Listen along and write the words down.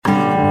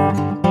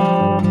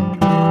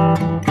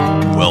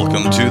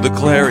Welcome to the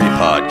Clarey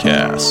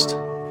Podcast,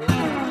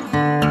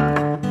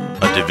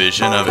 a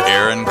division of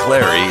Aaron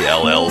Clarey,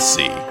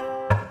 LLC.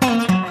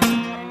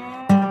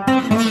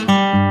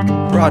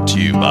 Brought to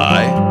you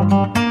by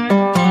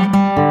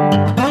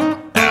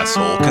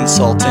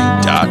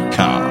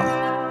AssholeConsulting.com.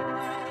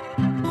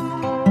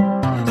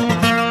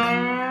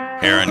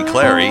 Aaron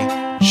Clarey,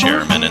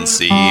 Chairman and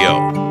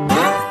CEO.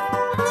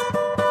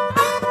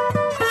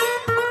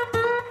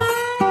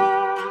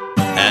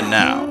 And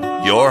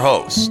now, your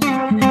host,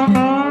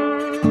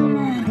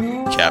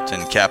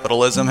 Captain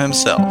Capitalism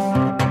himself,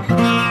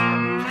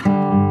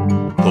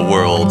 the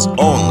world's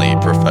only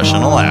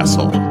professional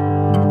asshole,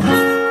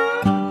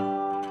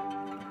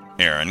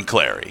 Aaron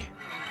Clarey.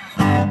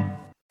 I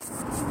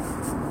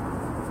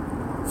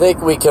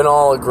think we can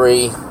all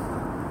agree,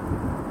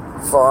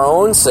 for our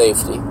own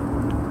safety,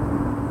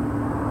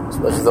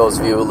 especially those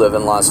of you who live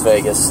in Las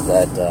Vegas,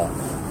 that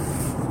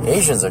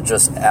Asians are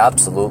just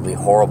absolutely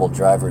horrible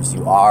drivers.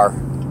 You are.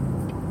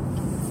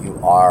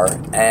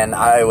 And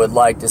I would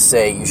like to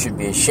say you should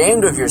be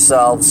ashamed of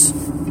yourselves.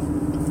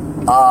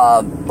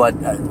 A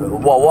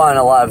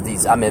lot of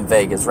these, I'm in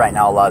Vegas right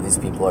now, a lot of these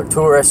people are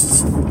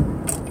tourists.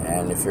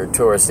 And if you're a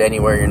tourist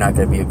anywhere, you're not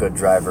going to be a good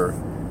driver.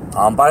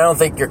 But I don't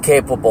think you're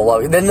capable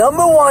of... The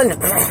number one...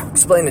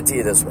 explain it to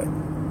you this way.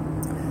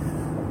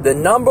 The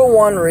number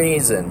one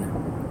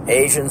reason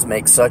Asians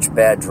make such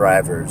bad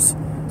drivers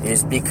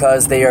is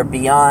because they are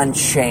beyond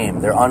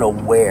shame. They're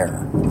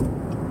unaware.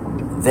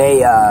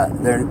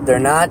 They're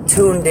not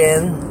tuned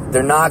in.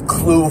 They're not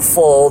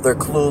clueful. They're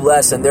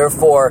clueless, and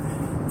therefore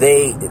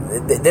they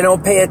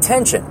don't pay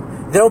attention.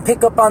 They don't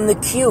pick up on the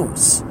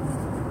cues.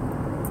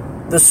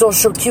 The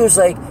social cues,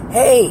 like,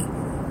 hey,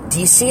 do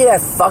you see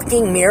that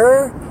fucking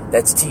mirror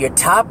that's to your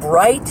top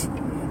right?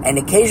 And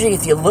occasionally,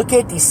 if you look at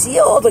it, do you see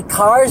all the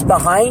cars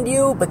behind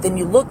you? But then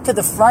you look to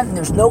the front and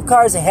there's no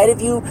cars ahead of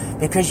you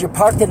because you're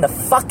parked in the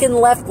fucking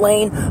left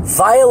lane,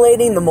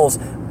 violating the most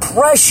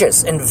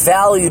precious and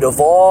valued of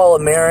all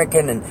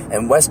American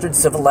and Western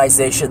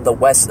civilization, the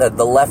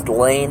left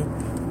lane.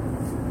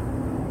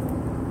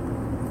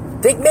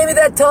 Think maybe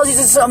that tells you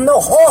something. No,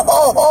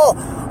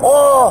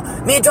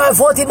 me drive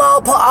 40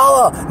 miles per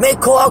hour, make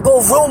car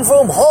go vroom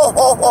vroom,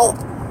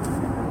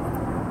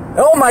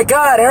 Oh my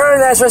God,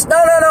 Aaron, that's racist.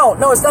 No,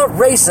 it's not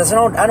racist.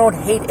 I don't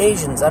hate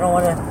Asians. I don't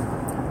want to,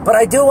 but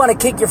I do want to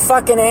kick your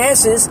fucking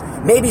asses.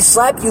 Maybe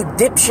slap you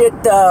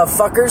dipshit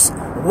fuckers.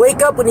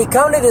 Wake up when you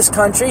come to this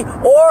country,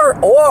 or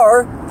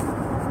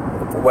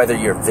whether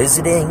you're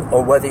visiting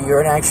or whether you're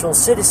an actual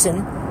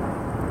citizen.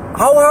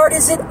 How hard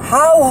is it?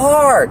 How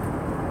hard?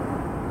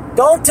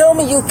 Don't tell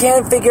me you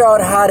can't figure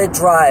out how to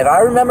drive. I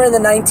remember in the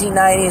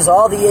 1990s,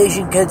 all the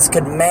Asian kids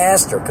could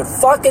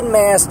fucking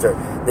master.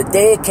 The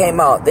day it came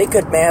out, they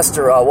could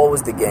master, what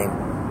was the game?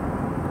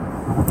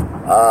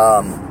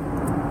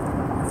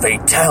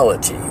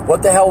 Fatality.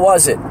 What the hell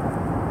was it?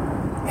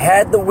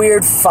 Had the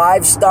weird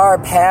 5-star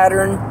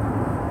pattern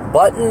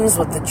buttons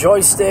with the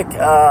joystick,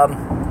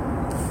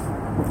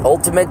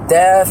 ultimate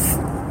death,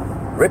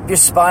 rip your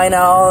spine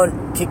out,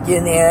 kick you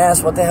in the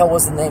ass. What the hell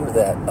was the name of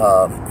that?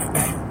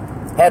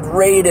 Had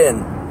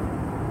Raiden,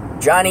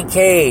 Johnny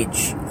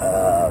Cage,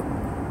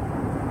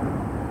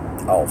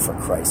 for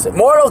Christ's sake,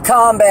 Mortal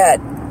Kombat.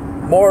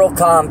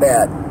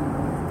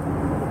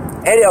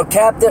 Anyhow,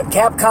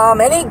 Capcom,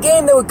 any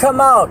game that would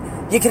come out,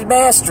 you could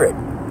master it.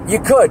 You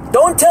could.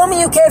 Don't tell me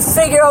you can't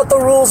figure out the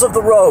rules of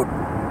the road.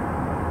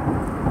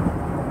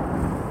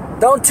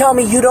 Don't tell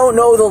me you don't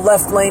know the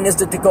left lane is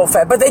to go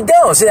fast. But they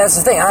don't. See, that's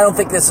the thing. I don't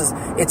think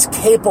it's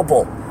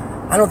capable.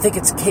 I don't think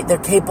they're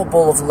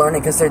capable of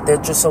learning because they're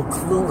just so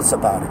clueless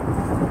about it.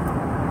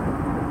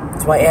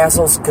 That's why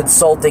assholes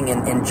consulting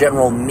in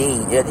general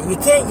me. You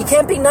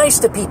can't be nice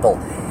to people.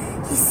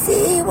 You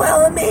see,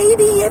 well,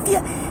 maybe if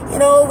we'd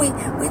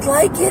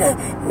like you to,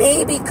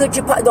 maybe could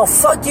you, no,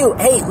 fuck you.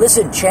 Hey,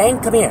 listen,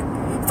 Chang, come here.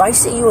 If I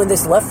see you in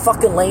this left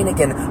fucking lane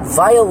again,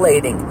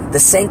 violating the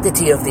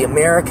sanctity of the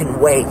American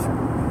way,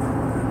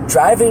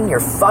 driving your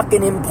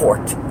fucking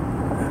import,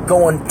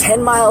 going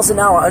 10 miles an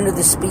hour under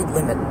the speed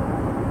limit,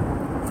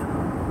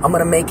 I'm going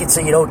to make it so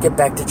you don't get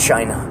back to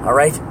China, all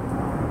right?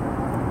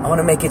 I want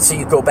to make it so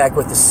you go back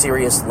with a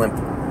serious limp.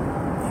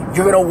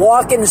 You're going to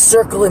walk in a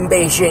circle in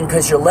Beijing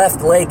because your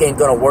left leg ain't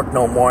going to work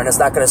no more and it's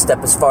not going to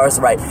step as far as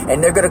the right.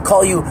 And they're going to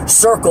call you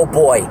Circle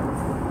Boy.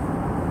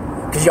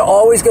 Because you're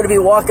always going to be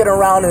walking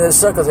around in the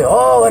circle saying,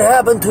 oh, what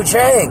happened to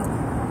Chang?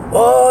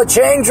 Oh,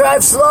 Chang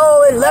drives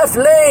slow in left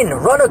lane.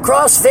 Run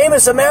across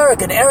famous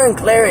American Aaron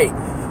Clarey.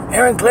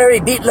 Aaron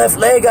Clarey beat left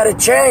leg out of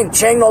Chang.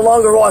 Chang no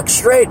longer walks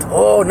straight.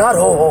 Oh, not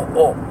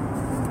ho.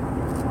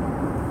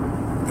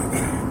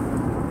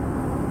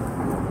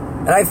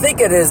 And I think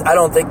it is, I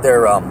don't think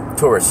they're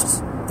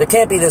tourists. There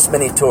can't be this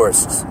many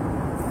tourists.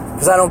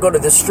 Because I don't go to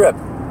the Strip.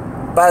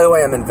 By the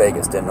way, I'm in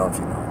Vegas. Didn't know if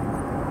you know.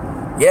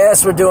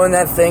 Yes, we're doing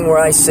that thing where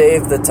I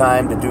saved the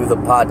time to do the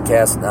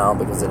podcast now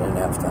because I didn't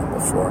have time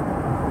before.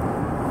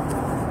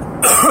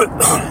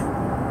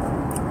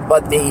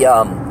 But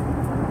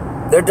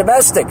they're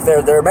domestic.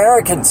 They're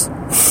Americans.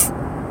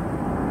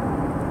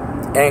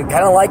 And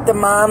kind of like the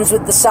moms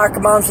with the soccer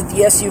moms with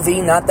the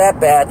SUV, not that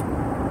bad.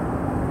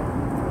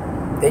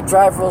 They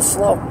drive real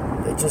slow.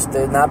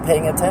 They're not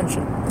paying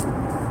attention.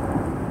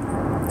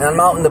 And I'm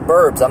out in the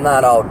burbs. I'm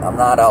not out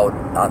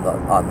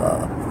on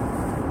the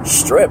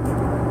strip.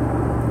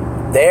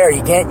 There,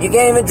 you can't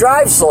even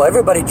drive slow.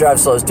 Everybody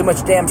drives slow. There's too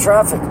much damn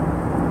traffic.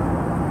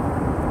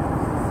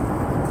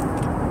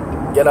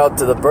 Get out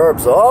to the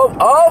burbs. Oh,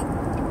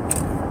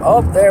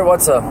 there.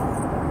 What's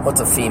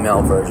a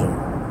female version?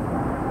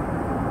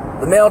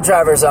 The male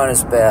drivers aren't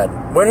as bad.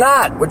 We're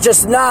not. We're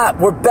just not.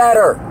 We're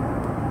better.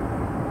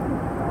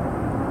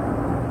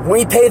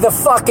 We pay the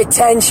fuck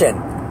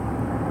attention.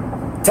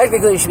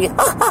 Technically, it should be,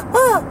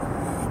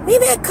 we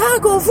make car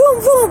go vroom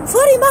vroom,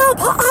 40 miles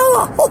per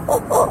hour.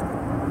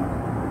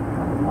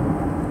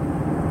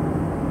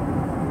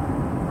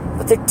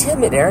 But they're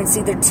timid, Aaron.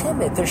 See, they're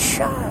timid. They're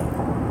shy.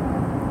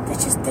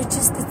 It's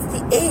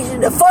the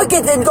Asian. Fuck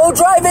it, then go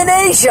drive in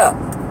Asia.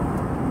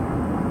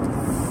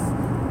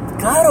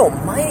 God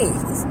almighty.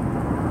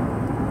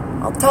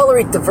 I'll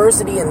tolerate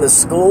diversity in the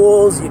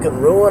schools. You can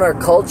ruin our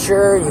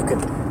culture. You can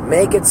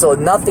make it so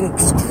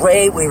nothing's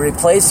great. We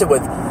replace it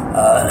with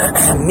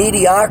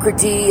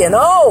mediocrity. And,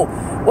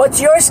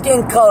 what's your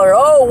skin color?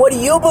 What do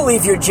you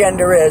believe your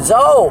gender is?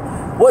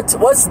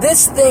 What's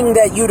this thing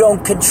that you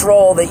don't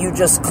control that you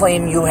just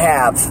claim you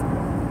have?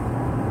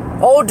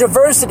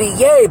 Diversity,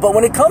 yay. But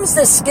when it comes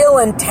to skill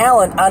and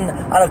talent on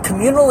a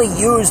communally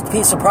used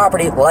piece of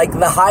property like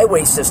the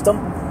highway system,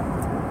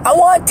 I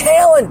want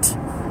talent.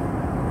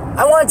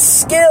 I want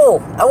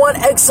skill. I want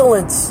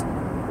excellence.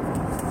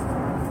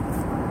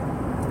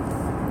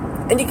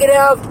 And you can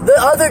have the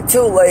other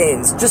two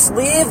lanes. Just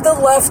leave the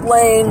left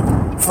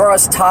lane for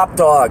us top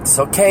dogs,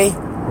 okay?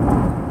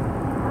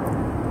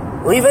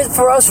 Leave it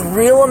for us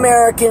real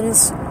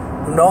Americans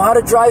who know how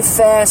to drive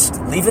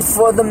fast. Leave it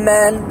for the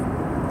men.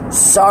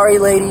 Sorry,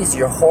 ladies,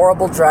 you're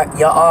horrible.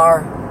 You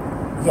are.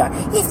 Yeah.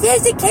 If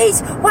that's the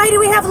case, why do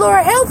we have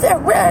lower health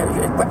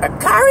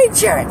car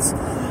insurance?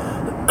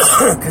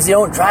 Because you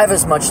don't drive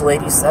as much,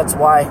 ladies. That's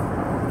why.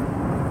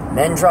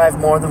 Men drive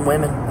more than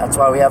women. That's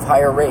why we have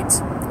higher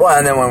rates. Well,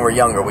 and then when we're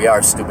younger, we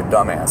are stupid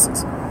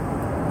dumbasses.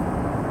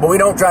 But we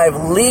don't drive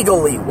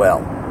legally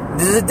well.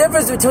 There's a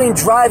difference between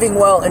driving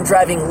well and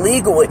driving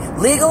legally.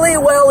 Legally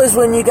well is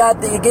when you're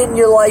getting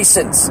your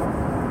license.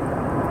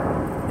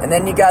 And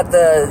then you got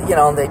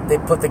they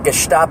put the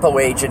Gestapo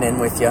agent in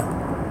with you.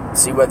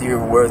 See whether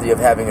you're worthy of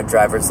having a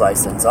driver's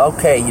license.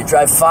 Okay, you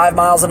drive 5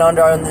 miles and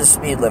under the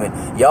speed limit.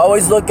 You're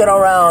always looking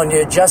around.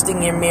 You're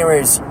adjusting your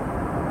mirrors.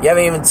 You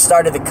haven't even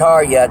started the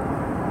car yet.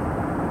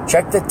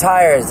 Check the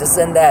tires, this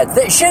and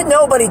that. Shit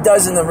nobody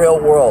does in the real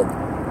world.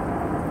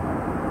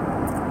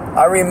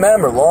 I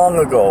remember long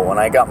ago when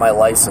I got my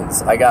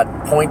license, I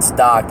got points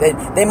docked.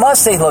 They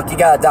must say, look, you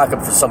got to dock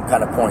up for some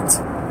kind of points.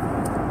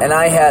 And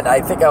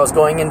I think I was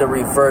going into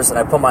reverse, and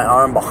I put my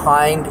arm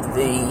behind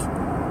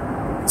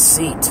the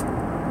seat,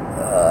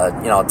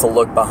 to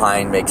look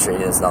behind, make sure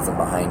there's nothing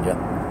behind you.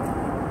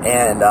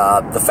 And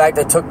the fact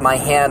I took my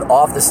hand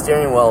off the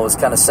steering wheel was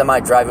kind of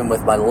semi-driving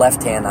with my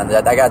left hand on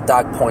that. I got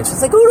docked points.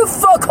 It's like, who the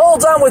fuck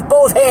holds on with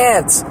both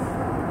hands?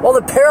 Well,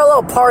 the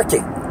parallel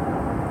parking.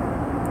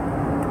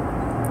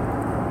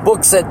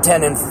 Book said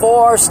 10 and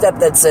 4.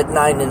 Stepdad said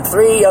 9 and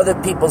 3. Other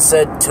people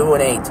said 2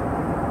 and 8.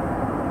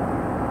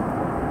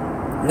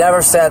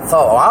 Never sat and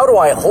thought, how do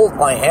I hold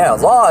my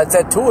hands? It's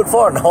at 2 and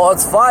 4. No,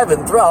 it's 5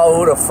 and 3.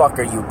 Who the fuck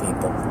are you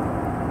people?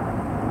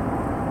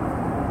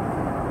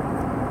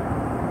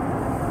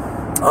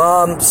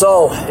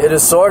 So, it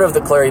is sort of the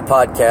Clarey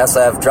Podcast.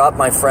 I have dropped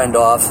my friend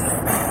off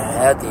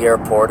at the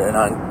airport at an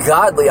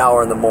ungodly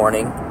hour in the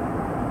morning.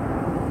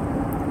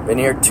 Been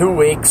here 2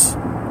 weeks.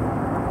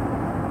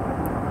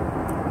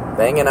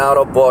 Banging out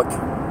a book.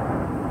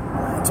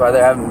 That's why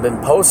there haven't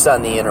been posts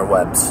on the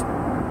interwebs.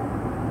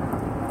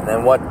 And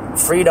then what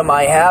freedom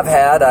I have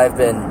had, I've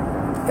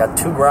got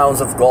 2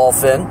 rounds of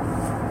golf in.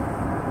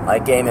 My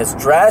game has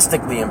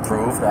drastically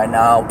improved. I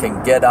now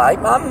can get,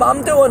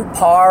 I'm doing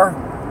par,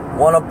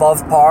 1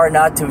 above par,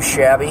 not too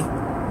shabby.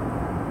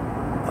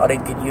 Thought I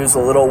could use a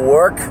little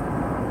work.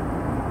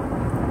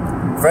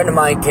 A friend of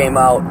mine came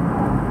out,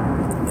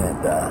 and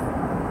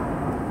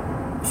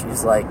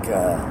she's like,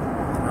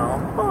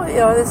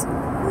 this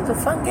is a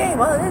fun game.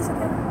 Isn't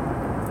it?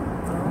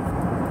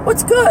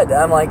 What's good?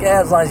 I'm like,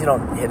 as long as you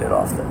don't hit it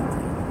off the thing.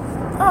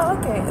 Oh,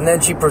 okay. And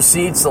then she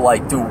proceeds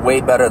to do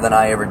way better than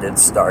I ever did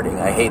starting.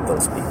 I hate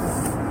those people.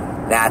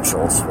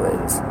 Naturals for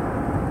this.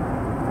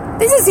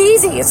 This is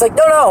easy. It's like,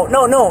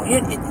 no.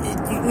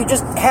 You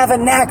just have a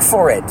knack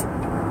for it.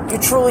 You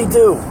truly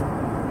do.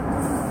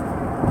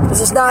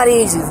 This is not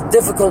easy. It's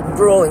difficult and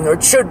grueling, or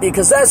it should be,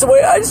 because that's the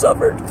way I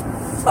suffered.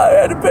 I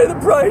had to pay the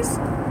price.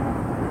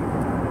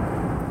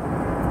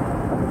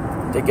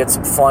 To get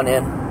some fun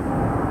in.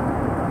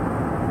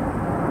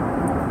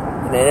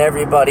 And then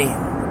everybody,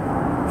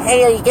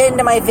 hey, are you getting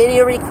to my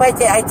video request?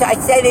 I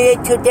said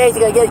it 2 days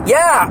ago.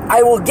 Yeah,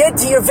 I will get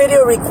to your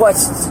video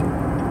requests.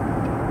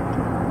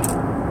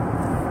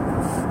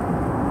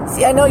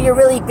 See, I know you're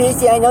really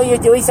busy. I know you're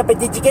doing something.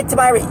 Did you get to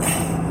my...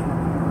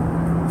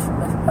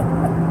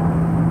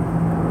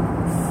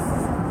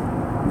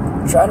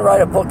 Trying to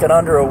write a book in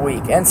under a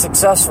week, and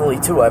successfully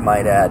too, I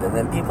might add. And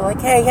then people are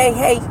like, hey,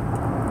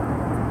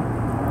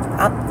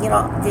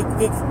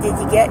 did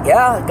you get?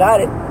 Yeah, got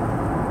it.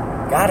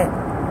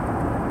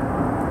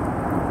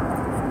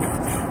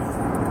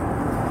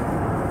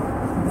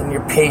 And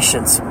your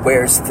patience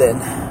wears thin.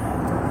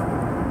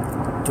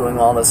 Doing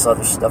all this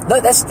other stuff.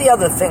 That's the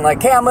other thing.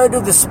 Like, hey, I'm going to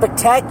do this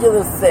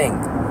spectacular thing,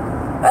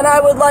 and I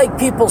would like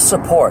people's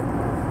support.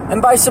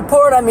 And by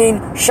support, I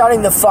mean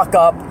shutting the fuck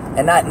up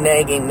and not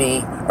nagging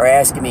me or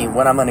asking me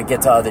when I'm going to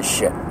get to all this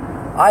shit.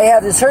 I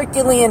have this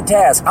Herculean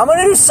task. I'm going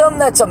to do something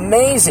that's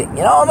amazing.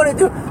 I'm going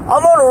to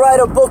write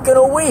a book in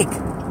a week.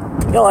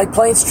 Like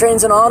Planes,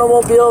 Trains, and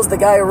Automobiles. The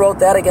guy who wrote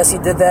that, I guess he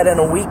did that in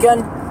a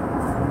weekend.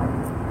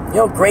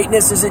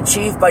 Greatness is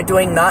achieved by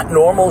doing not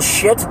normal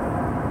shit.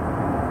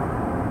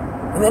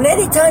 And then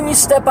anytime you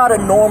step out of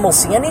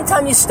normalcy,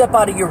 anytime you step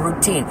out of your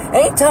routine,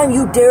 anytime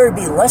you dare to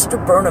be Lester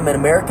Burnham in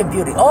American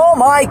Beauty, oh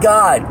my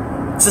God,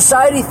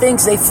 society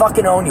thinks they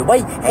fucking own you.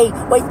 I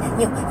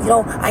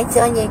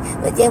tell you,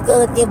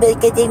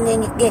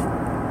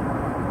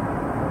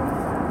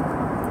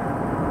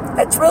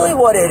 that's really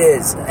what it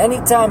is.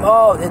 Anytime,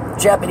 the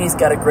Japanese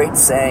got a great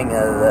saying,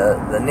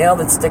 the nail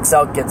that sticks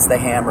out gets the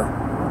hammer.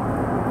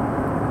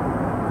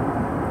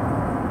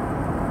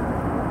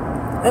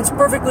 It's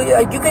perfectly,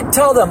 you can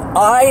tell them,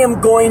 I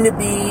am going to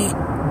be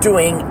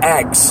doing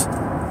X.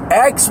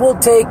 X will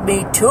take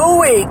me 2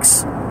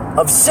 weeks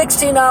of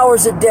 16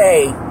 hours a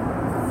day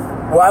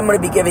where I'm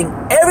going to be giving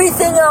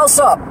everything else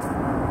up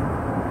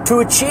to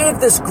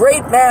achieve this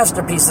great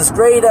masterpiece, this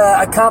great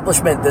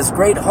accomplishment, this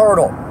great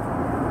hurdle.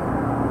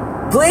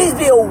 Please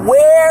be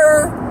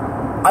aware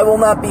I will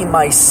not be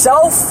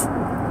myself,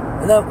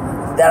 and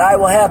that I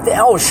will have to.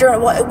 Oh, sure.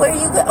 Where are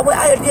you?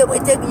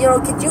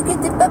 Could you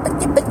get the?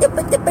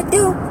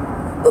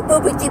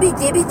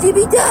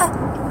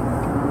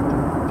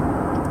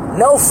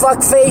 No,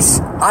 fuckface.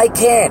 I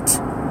can't.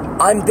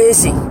 I'm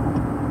busy.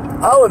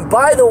 Oh, and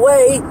by the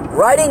way,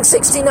 writing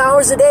 16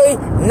 hours a day,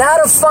 not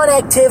a fun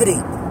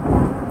activity.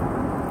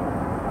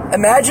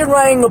 Imagine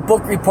writing a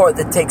book report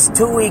that takes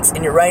 2 weeks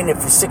and you're writing it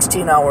for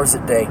 16 hours a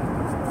day.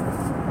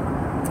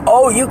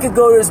 Oh, you could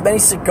go to as many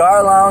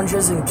cigar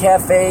lounges and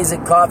cafes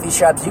and coffee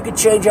shops. You could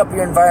change up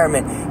your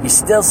environment. You're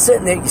still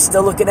sitting there. You're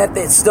still looking at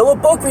it's still a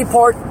book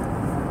report.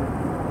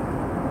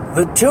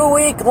 The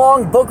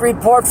 2-week-long book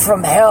report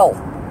from hell.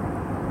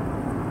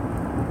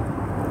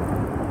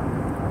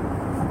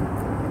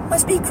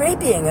 Must be great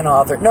being an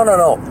author.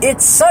 No.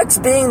 It sucks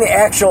being the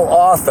actual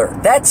author.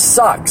 That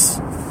sucks.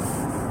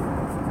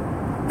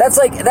 That's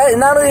like, that.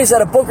 Not only is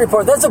that a book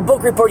report, that's a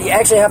book report you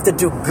actually have to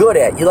do good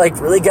at. You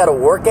really got to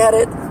work at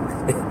it.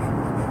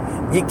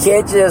 You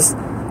can't just,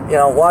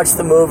 watch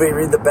the movie,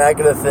 read the back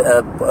of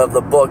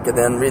the book, and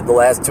then read the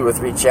last 2 or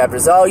 3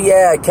 chapters. Oh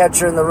yeah,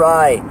 Catcher in the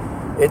Rye.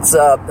 It's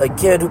a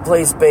kid who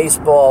plays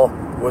baseball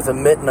with a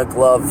mitt and a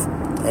glove,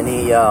 and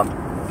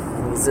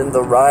he's in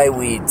the rye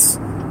weeds.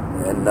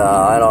 And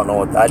I don't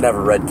know I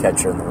never read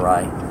Catcher in the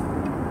Rye.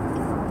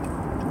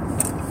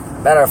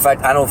 Matter of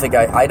fact, I don't think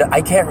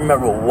I can't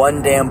remember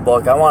one damn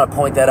book. I want to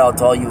point that out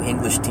to all you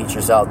English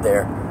teachers out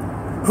there.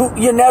 Who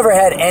you never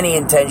had any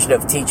intention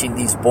of teaching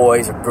these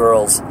boys or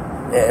girls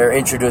or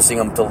introducing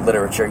them to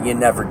literature. You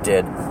never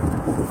did.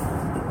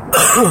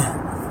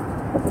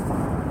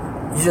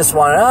 You just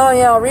want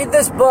to, read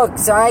this book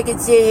so I can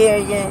see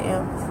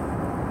here.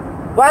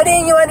 Why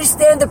didn't you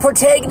understand the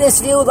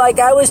protagonist view like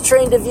I was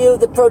trained to view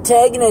the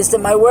protagonist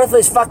in my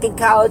worthless fucking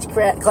college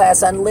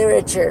class on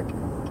literature?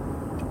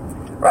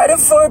 Write a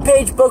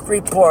 4-page book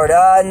report.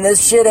 And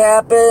this shit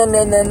happened,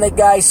 and then the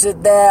guy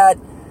said that.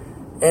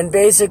 And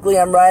basically,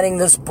 I'm writing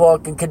this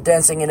book and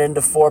condensing it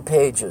into 4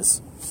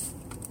 pages.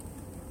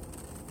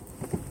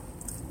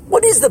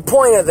 What is the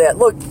point of that?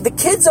 Look, the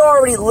kid's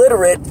already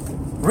literate.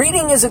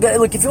 Reading is a good...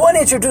 Look, if you want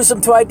to introduce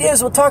them to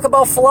ideas, we'll talk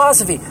about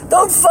philosophy.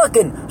 Don't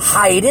fucking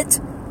hide it.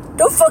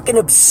 Don't fucking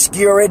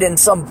obscure it in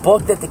some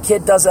book that the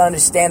kid doesn't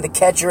understand, The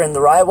Catcher in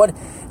the Rye. What?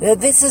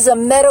 This is a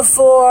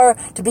metaphor,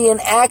 to be an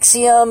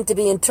axiom, to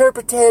be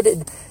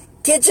interpreted.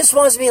 Kid just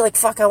wants to be like,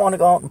 fuck, I want to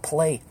go out and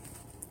play.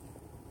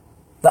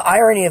 The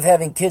irony of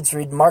having kids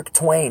read Mark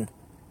Twain.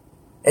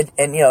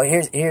 And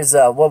here's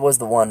what was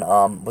the one?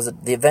 Was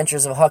it The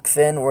Adventures of Huck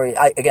Finn? Where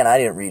I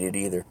didn't read it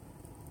either.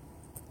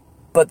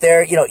 But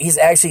there, he's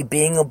actually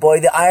being a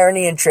boy. The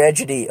irony and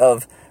tragedy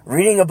of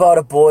reading about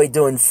a boy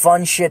doing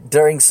fun shit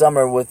during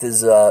summer with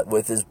his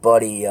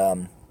buddy.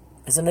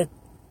 Isn't it?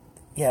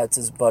 Yeah, it's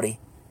his buddy.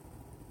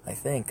 I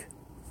think.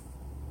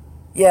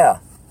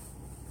 Yeah.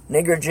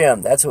 Nigger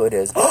Jim. That's who it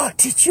is. Oh,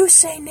 did you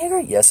say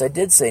nigger? Yes, I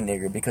did say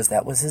nigger because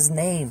that was his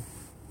name.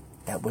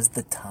 That was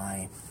the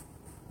time.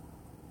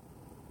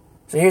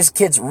 So here's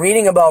kids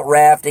reading about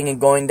rafting and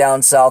going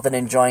down south and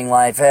enjoying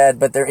life ahead,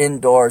 but they're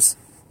indoors.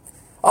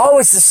 Oh,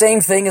 it's the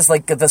same thing as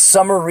like the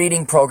summer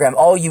reading program.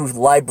 All you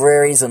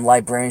libraries and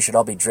librarians should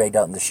all be dragged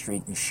out in the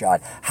street and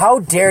shot. How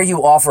dare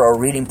you offer a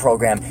reading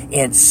program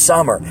in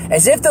summer?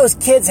 As if those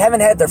kids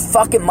haven't had their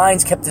fucking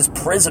minds kept as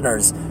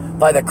prisoners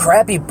by the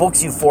crappy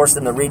books you force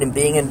them to read and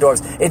being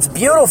indoors. It's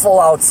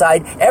beautiful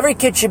outside. Every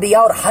kid should be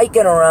out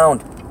hiking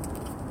around.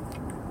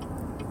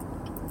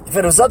 If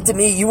it was up to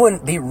me, you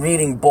wouldn't be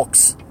reading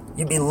books.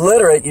 You'd be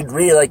literate. You'd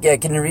read like, yeah,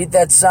 can you read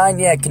that sign?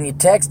 Yeah, can you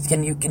text?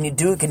 Can you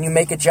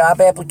make a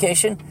job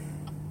application?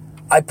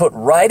 I put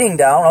writing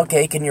down.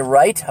 Okay, can you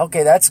write?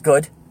 Okay, that's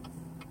good.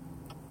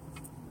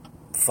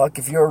 Fuck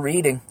if you're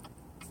reading.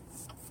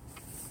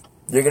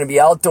 You're going to be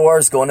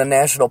outdoors going to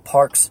national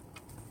parks.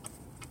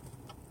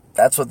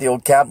 That's what the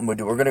old captain would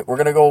do. We're going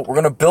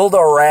to build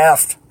a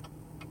raft.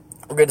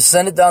 We're going to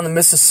send it down the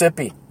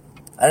Mississippi.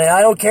 And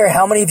I don't care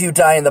how many of you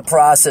die in the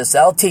process.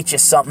 I'll teach you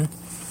something.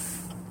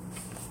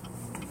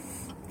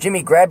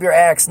 Jimmy, grab your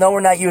axe. No,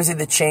 we're not using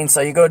the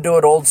chainsaw. You go do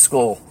it old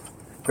school.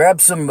 Grab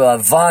some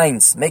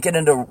vines. Make it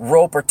into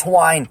rope or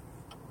twine.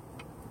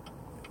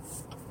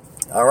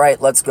 All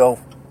right, let's go.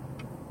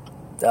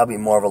 That'll be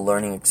more of a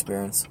learning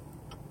experience.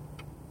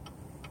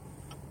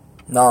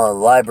 No, the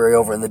library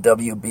over in the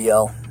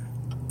WBL.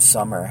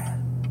 Summer.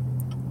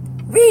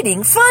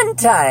 Reading fun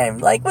time.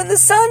 Like when the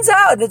sun's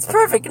out and it's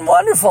perfect and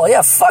wonderful.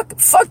 Yeah, fuck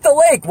the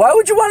lake. Why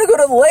would you want to go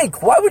to the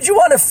lake? Why would you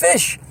want to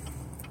fish?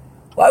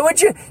 Why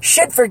would you?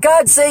 Shit, for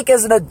God's sake,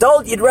 as an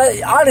adult, you'd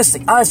rather,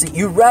 honestly,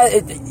 you'd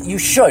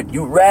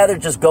rather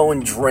just go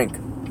and drink.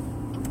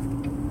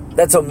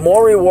 That's a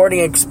more rewarding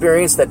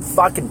experience than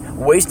fucking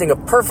wasting a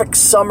perfect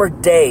summer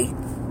day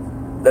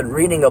than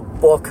reading a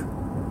book,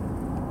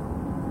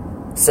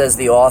 says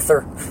the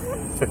author.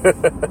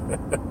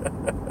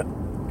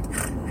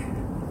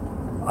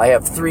 I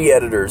have 3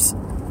 editors.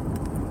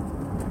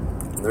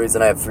 The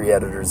reason I have 3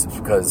 editors is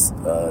because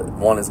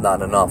one is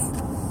not enough.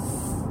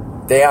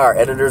 They are.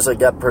 Editors that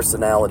got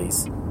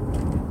personalities.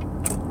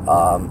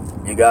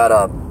 You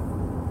gotta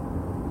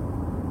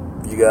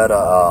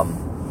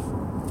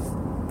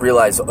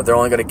realize they're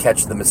only going to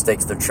catch the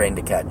mistakes they're trained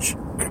to catch.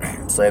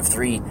 So I have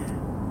 3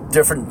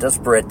 different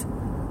disparate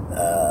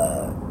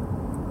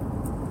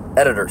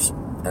editors,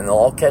 and they'll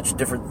all catch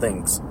different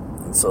things.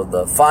 And so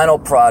the final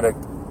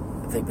product,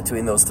 I think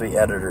between those 3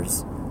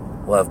 editors,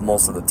 will have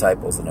most of the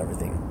typos and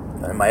everything.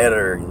 And my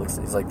editor,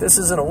 he's like, this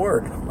isn't a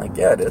word. I'm like,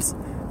 yeah, it is.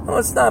 No,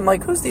 it's not. I'm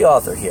like, who's the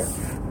author here?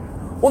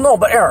 Well, no,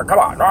 but Aaron, come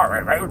on.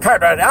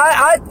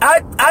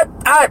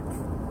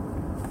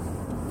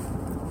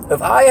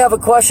 If I have a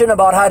question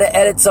about how to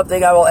edit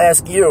something, I will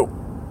ask you.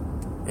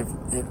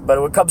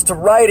 But when it comes to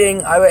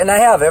writing, I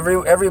have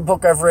every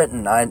book I've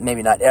written,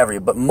 maybe not every,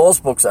 but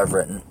most books I've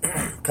written,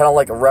 kind of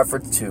like a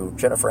reference to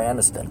Jennifer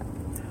Aniston.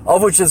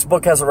 Of which this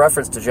book has a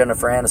reference to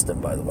Jennifer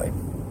Aniston, by the way.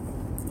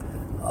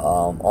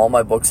 All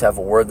my books have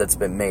a word that's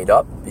been made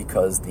up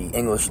because the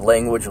English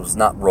language was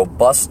not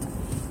robust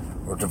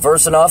or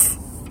diverse enough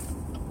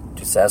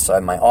to satisfy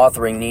my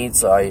authoring needs,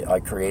 so I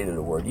created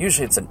a word.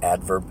 Usually it's an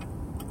adverb,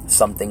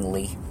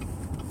 somethingly.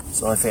 It's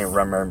the only thing I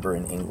remember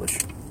in English.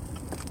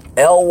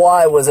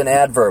 ly was an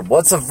adverb.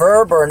 What's a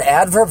verb or an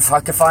adverb?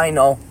 Fuck if I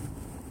know.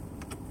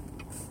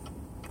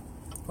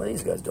 What are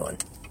these guys doing?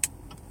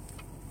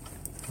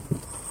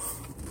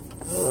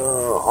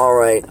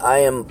 Alright, I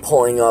am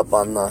pulling up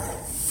on the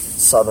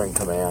Southern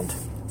Command.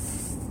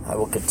 I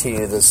will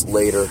continue this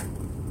later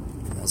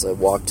as I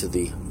walk to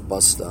the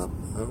bus stop.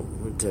 Oh,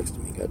 who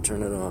texted me? Gotta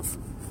turn it off.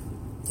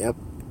 Yep.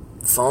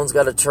 Phone's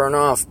gotta turn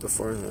off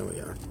before... There we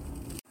are.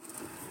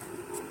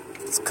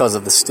 It's because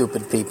of the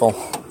stupid people.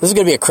 This is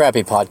going to be a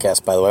crappy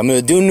podcast, by the way. I'm going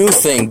to do a new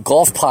thing,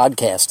 golf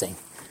podcasting.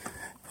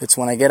 It's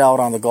when I get out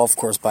on the golf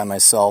course by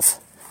myself,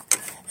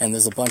 and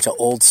there's a bunch of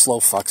old slow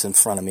fucks in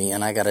front of me,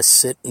 and I got to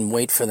sit and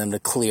wait for them to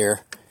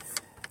clear,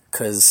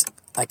 because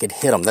I could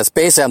hit them. That's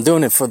basically, I'm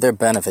doing it for their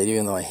benefit,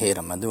 even though I hate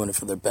them. I'm doing it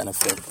for their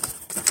benefit,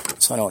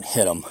 so I don't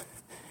hit them.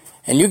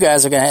 And you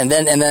guys are going to,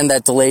 and then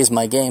that delays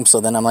my game,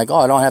 so then I'm like,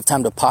 I don't have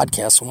time to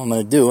podcast, so what I'm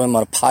going to do, I'm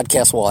going to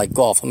podcast while I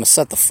golf. I'm going to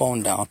set the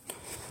phone down. I'm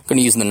going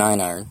to use the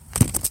 9-iron.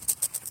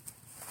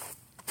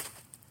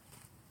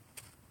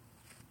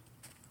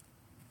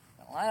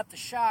 Line up the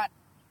shot.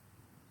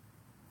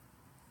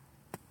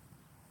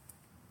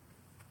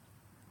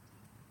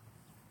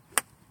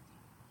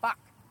 Fuck.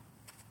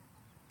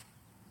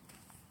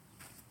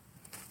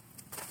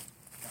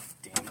 God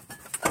damn it.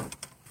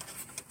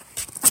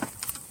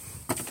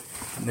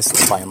 I missed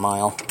it by a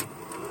mile.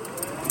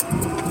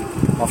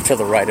 Off to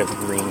the right of the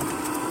green.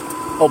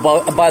 Oh,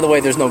 by the way,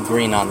 there's no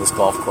green on this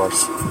golf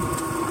course.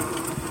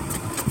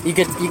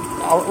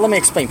 Let me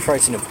explain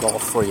pricing of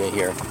golf for you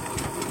here.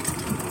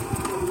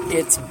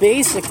 It's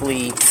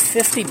basically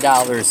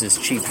 $50 is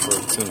cheap for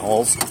 18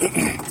 holes,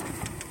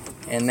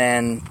 and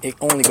then it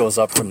only goes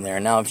up from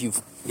there. Now, if you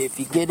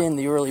get in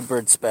the early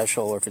bird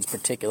special, or if it's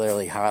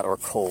particularly hot or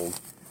cold,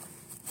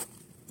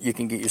 you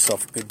can get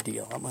yourself a good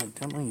deal. I'm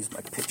gonna use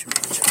my picture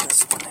punch on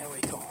this one. There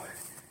we go.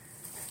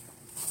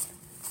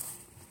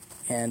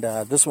 And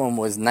this one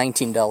was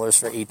 $19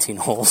 for 18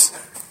 holes.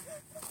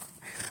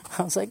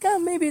 I was like,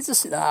 maybe it's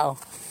just, no.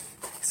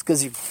 It's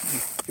because you're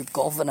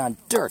golfing on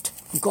dirt.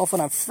 I'm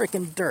golfing on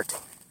freaking dirt.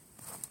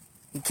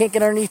 You can't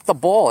get underneath the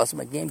ball. That's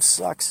why my game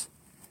sucks.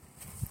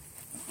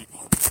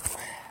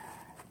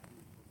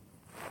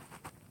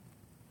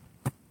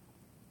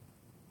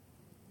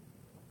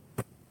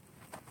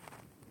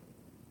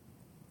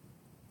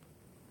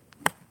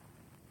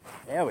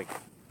 There we go.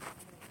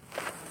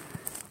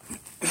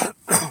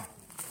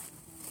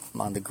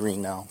 I'm on the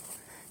green now.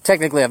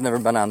 Technically, I've never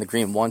been on the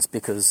green once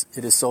because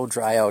it is so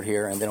dry out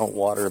here and they don't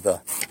water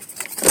the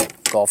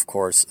golf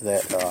course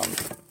that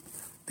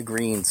the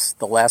greens,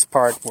 the last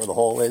part where the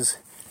hole is,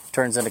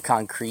 turns into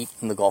concrete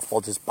and the golf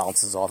ball just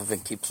bounces off of it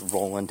and keeps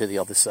rolling to the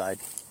other side.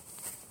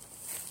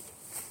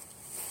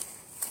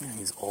 Man,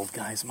 these old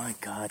guys, my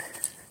God.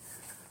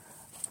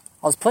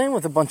 I was playing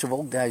with a bunch of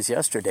old guys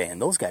yesterday,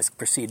 and those guys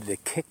proceeded to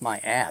kick my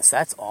ass.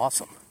 That's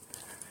awesome.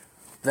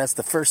 That's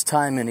the first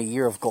time in a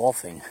year of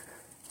golfing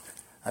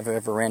I've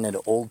ever ran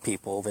into old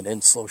people that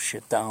didn't slow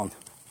shit down.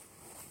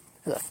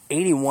 There's an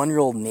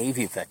 81-year-old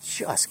Navy vet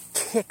just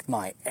kicked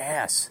my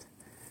ass.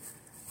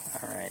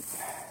 All right.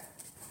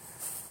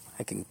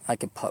 I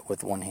can putt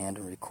with one hand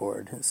and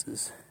record. This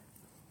is...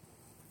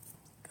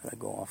 Gotta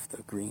go off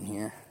the green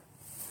here.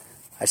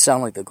 I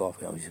sound like the golf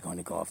guy. He's going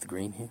to go off the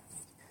green here.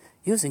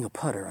 Using a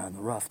putter on the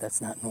rough,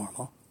 that's not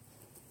normal.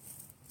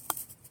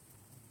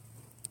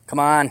 Come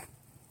on.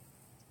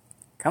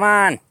 Come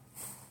on.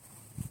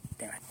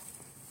 Damn it.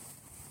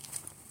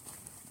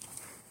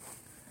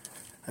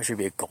 I should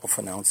be a golf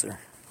announcer.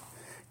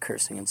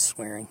 Cursing and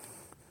swearing.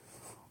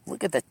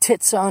 Look at the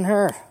tits on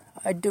her.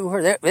 I do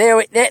her.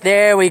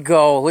 There we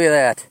go. Look at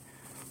that.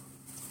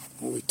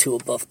 Only 2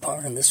 above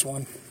par in this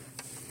one.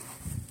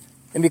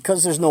 And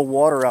because there's no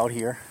water out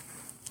here,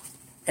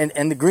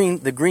 and the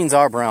greens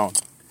are brown.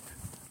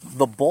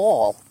 The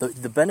ball,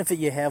 the benefit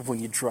you have when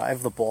you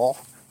drive the ball,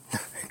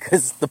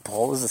 because the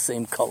ball is the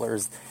same color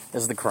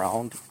as the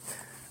ground,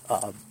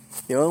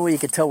 the only way you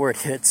can tell where it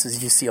hits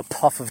is you see a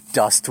puff of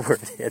dust where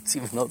it hits,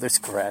 even though there's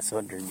grass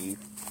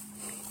underneath.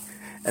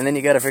 And then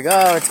you got to figure,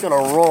 it's going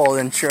to roll,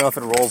 and sure enough,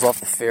 it rolls off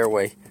the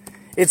fairway.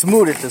 It's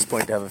moot at this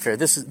point to have a fair.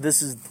 This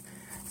is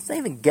it's not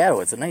even ghetto.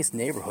 It's a nice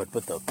neighborhood,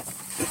 but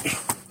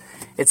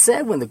it's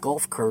sad when the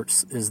golf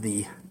course is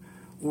the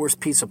worst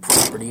piece of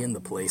property in the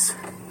place.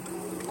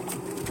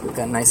 We've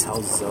got nice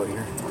houses out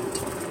here.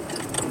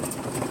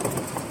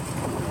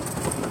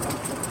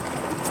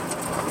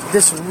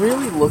 This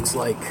really looks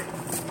like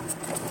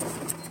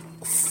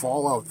a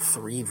Fallout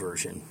 3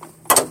 version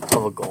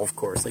of a golf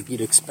course. Like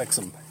you'd expect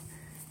some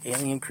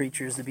alien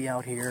creatures to be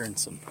out here and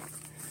some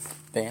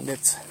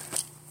bandits.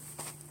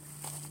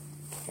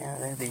 Yeah,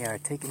 there they are,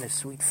 taking their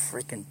sweet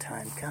freaking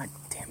time. God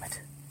damn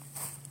it.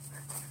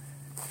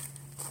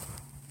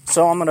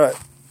 So I'm going to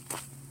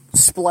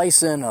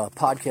splice in a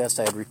podcast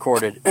I had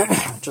recorded,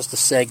 just a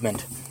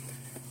segment,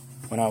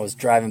 when I was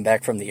driving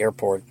back from the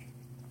airport.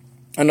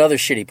 Another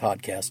shitty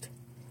podcast.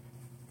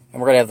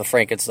 And we're going to have the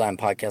Frankenstein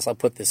podcast. I'll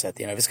put this at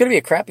the end. If it's going to be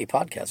a crappy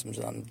podcast,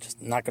 I'm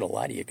just not going to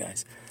lie to you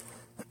guys.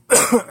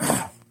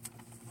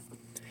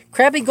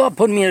 Crappy golf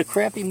put me in a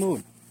crappy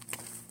mood.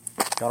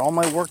 Got all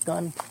my work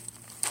done.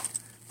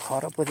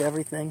 Caught up with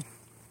everything.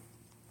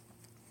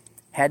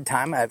 Had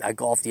time. I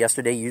golfed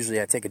yesterday.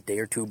 Usually I take a day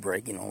or two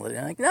break, and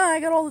I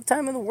got all the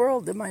time in the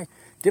world. Did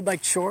my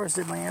chores,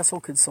 did my asshole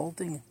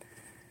consulting.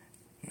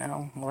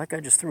 No, well, that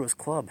guy just threw his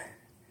club.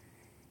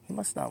 He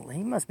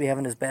must be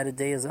having as bad a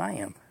day as I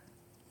am.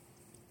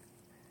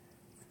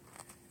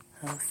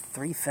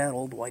 3 fat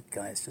old white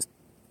guys just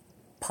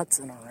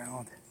putzing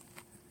around.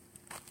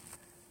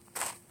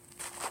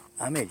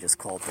 I may just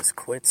call this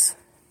quits.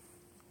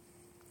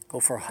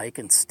 Go for a hike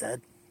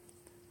instead.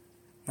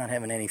 Not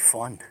having any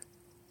fun.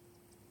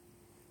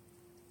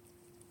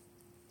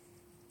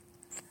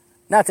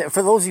 Not that,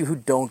 for those of you who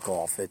don't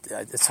golf,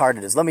 it's hard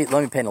it is. Let me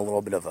paint a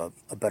little bit of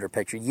a better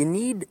picture. You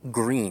need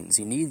greens.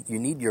 You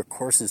need your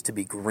courses to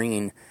be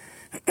green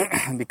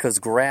because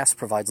grass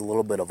provides a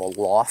little bit of a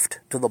loft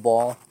to the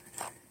ball.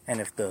 And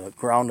if the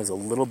ground is a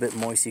little bit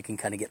moist, you can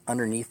kind of get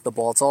underneath the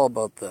ball. It's all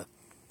about the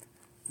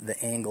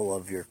angle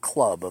of your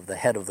club, of the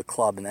head of the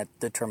club, and that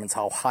determines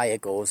how high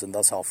it goes and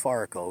thus how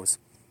far it goes.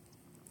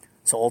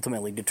 So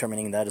ultimately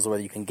determining that is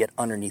whether you can get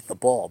underneath the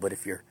ball. But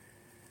if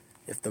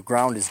the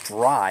ground is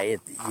dry,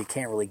 you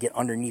can't really get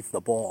underneath the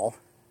ball.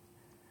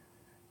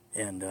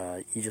 And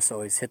you just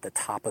always hit the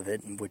top of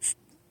it, which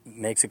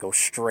makes it go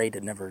straight.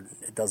 It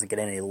doesn't get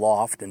any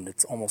loft, and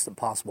it's almost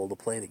impossible to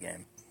play the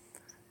game.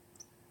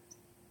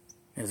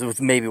 And so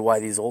it's maybe why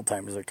these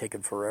old-timers are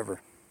taking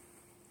forever.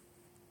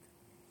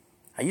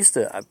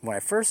 When I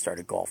first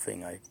started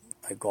golfing, I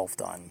golfed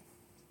on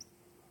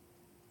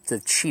the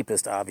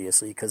cheapest,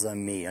 obviously, because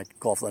I'm me. I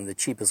golfed on the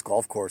cheapest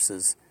golf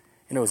courses,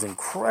 and it was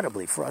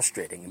incredibly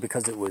frustrating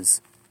because it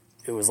was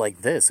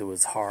like this. It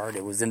was hard.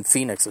 It was in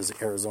Phoenix,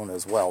 Arizona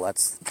as well.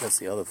 That's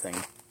the other thing.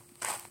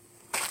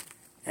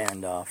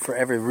 And for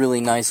every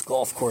really nice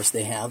golf course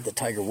they have that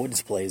Tiger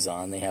Woods plays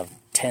on, they have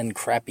 10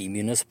 crappy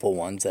municipal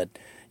ones that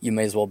you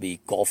may as well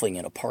be golfing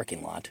in a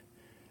parking lot.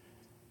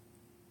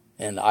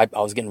 And I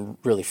was getting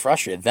really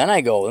frustrated. Then I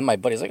go, and my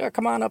buddy's like, "Oh,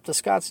 come on up to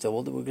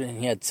Scottsdale." And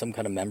he had some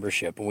kind of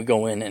membership, and we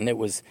go in, and it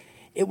was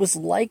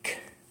like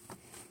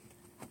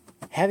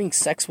having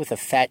sex with a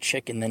fat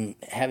chick and then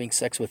having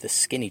sex with a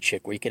skinny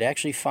chick, where you could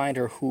actually find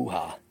her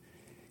hoo-ha.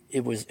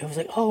 It was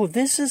like, oh,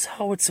 this is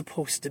how it's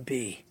supposed to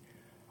be.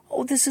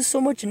 oh, this is so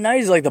much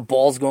nicer. Like the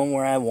ball's going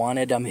where I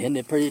wanted. I'm hitting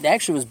it pretty. It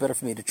actually was better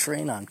for me to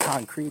train on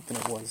concrete than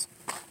it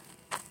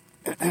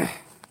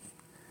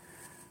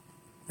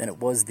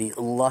was the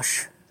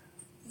lush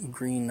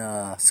green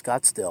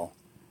Scottsdale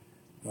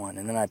one.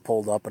 And then I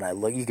pulled up and I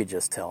look. You could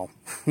just tell.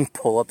 You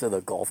pull up to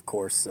the golf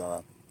course,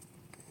 the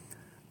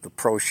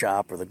pro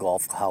shop or the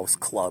golf house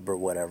club or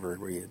whatever,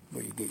 where you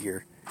get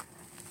your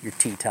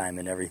tee time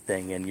and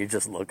everything, and you're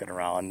just looking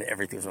around.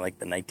 Everything's like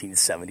the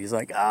 1970s.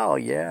 Like, oh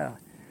yeah,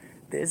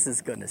 this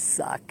is gonna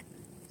suck.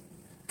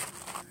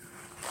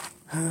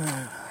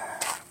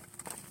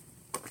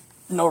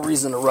 No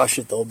reason to rush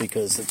it though,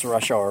 because it's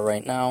rush hour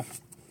right now,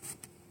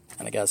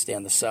 and I gotta stay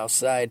on the south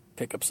side,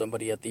 pick up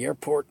somebody at the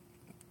airport,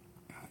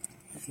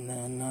 and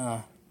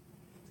then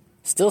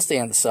still stay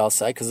on the south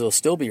side because it'll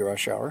still be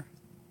rush hour.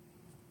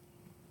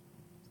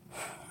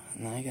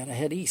 And I gotta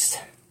head east.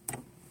 I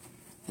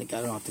think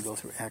I don't have to go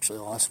through actually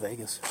Las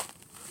Vegas.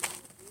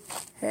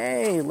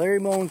 Hey, Larry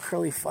Moe and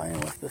Curly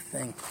finally left the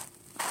thing.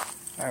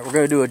 Alright, we're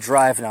gonna do a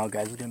drive now,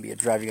 guys. It's gonna be a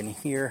drive you're gonna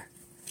hear.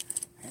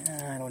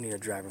 I don't need a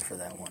driver for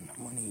that one.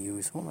 What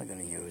am I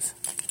gonna use?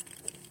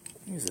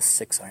 Use a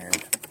 6-iron.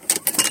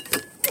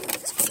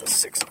 Let's put a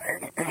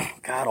 6-iron here.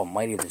 God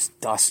almighty, there's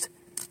dust.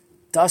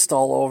 Dust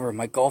all over.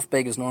 My golf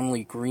bag is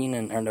normally green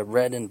and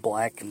red and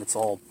black, and it's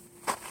all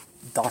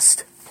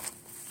dust.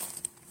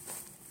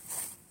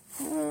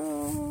 Yeah.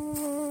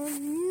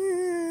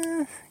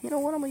 You know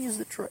what? I'm gonna use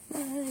the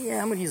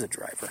I'm gonna use a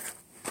driver.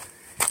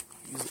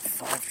 Use a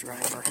 5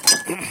 driver.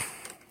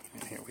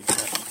 And here we go.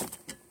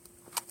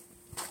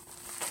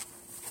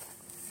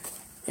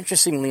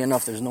 Interestingly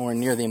enough, there's nowhere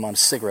near the amount of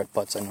cigarette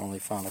butts I normally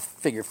found. I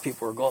figure if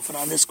people were golfing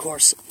on this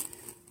course,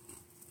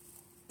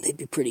 they'd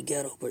be pretty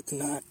ghetto, but they're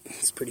not.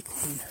 It's pretty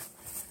clean.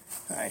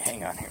 All right,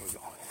 hang on. Here we go.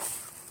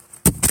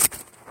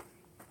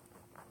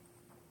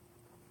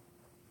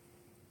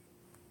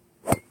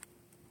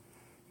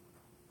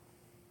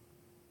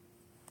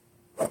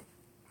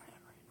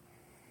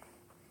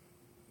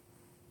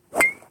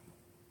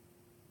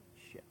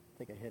 I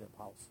think I hit a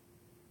house.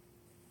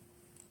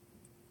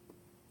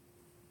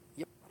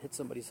 Yep, hit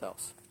somebody's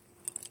house.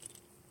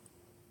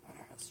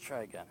 Let's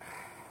try again.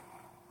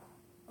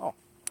 Oh,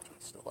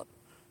 it's still up.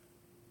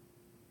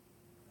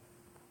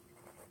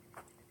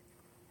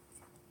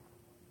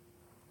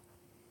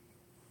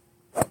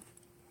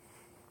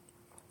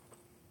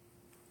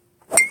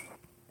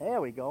 There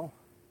we go.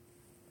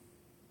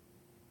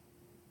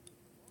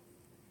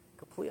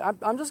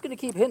 I'm just going to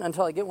keep hitting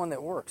until I get one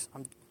that works.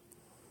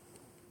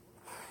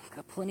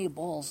 Got plenty of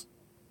balls.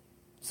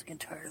 Just getting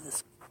tired of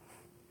this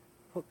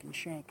hook and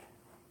shank.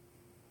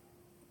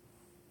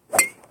 I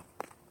don't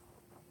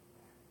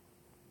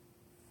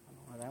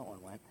know where that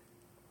one went.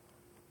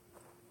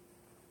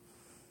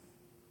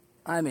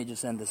 I may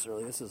just end this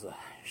early. This is a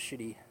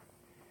shitty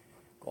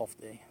golf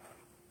day.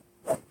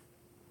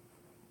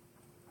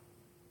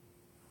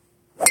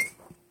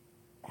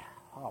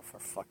 Oh, for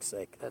fuck's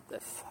sake.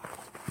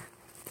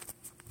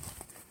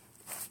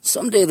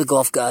 Someday the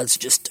golf gods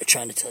just are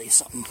trying to tell you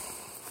something.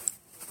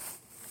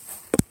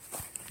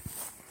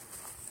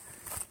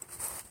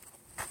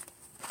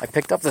 I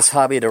picked up this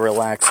hobby to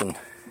relax, and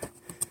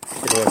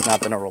it has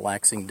not been a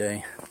relaxing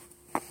day.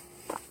 I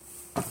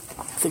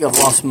think I've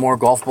lost more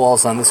golf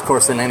balls on this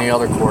course than any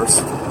other course.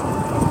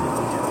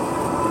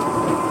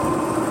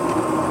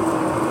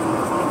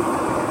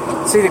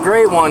 See, the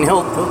great one,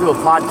 he'll do a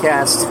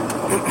podcast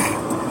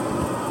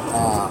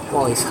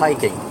while he's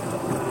hiking.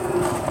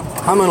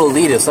 I'm an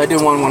elitist. I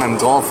do one when I'm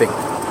golfing.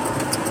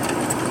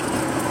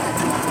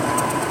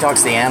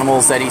 Talks to the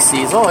animals that he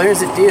sees. Oh,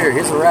 here's a deer,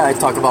 here's a rat. I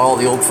talk about all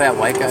the old fat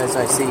white guys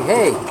I see.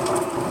 Hey,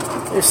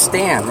 there's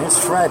Stan, there's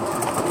Fred.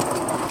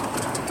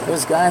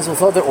 There's guys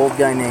with other old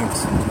guy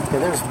names. Okay,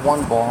 there's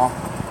one ball.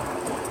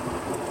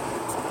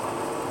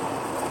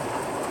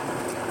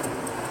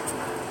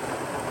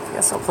 I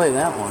guess I'll play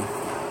that one.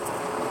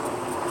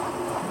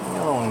 Where'd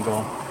the other one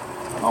go?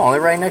 Oh, they're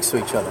right next to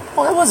each other.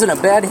 Oh, that wasn't a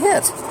bad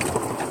hit.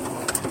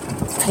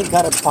 Thank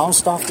God it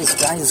bounced off this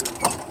guy's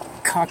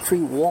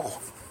concrete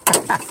wall.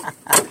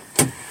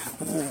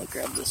 I'll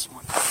grab this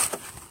one.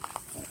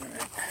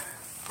 Alright.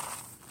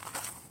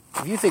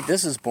 If you think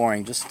this is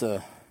boring, just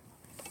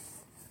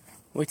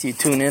wait till you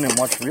tune in and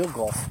watch real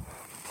golf.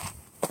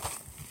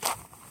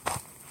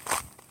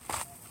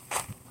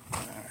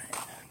 Alright,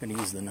 I'm going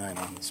to use the 9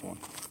 on this one.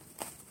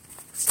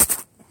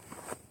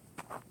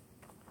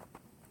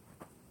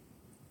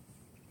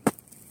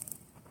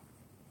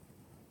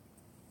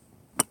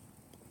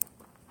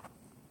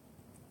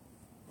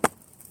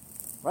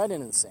 Right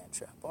into the sand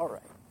trap. All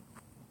right.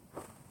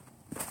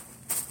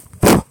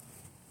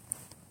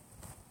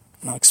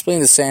 Now, explain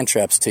the sand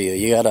traps to you.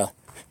 You gotta,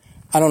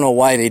 I don't know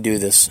why they do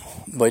this,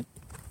 but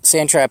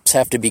sand traps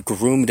have to be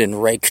groomed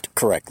and raked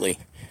correctly.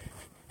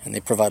 And they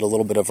provide a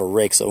little bit of a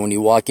rake, so when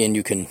you walk in,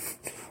 you can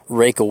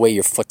rake away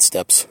your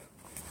footsteps.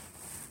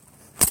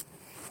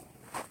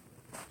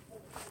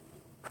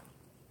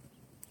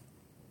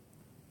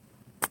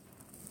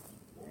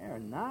 They're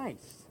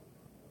nice.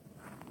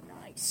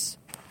 Nice.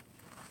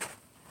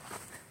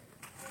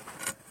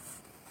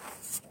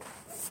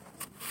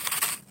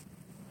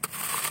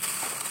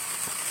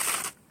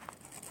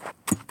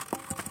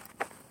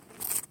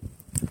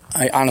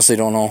 I honestly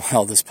don't know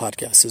how this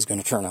podcast is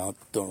going to turn out.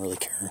 Don't really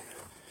care.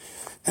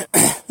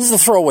 This is a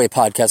throwaway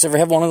podcast. Ever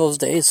have one of those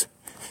days?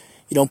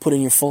 You don't put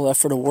in your full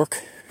effort of work?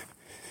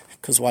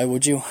 Because why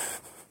would you?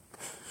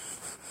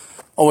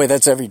 Oh, wait,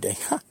 that's every day.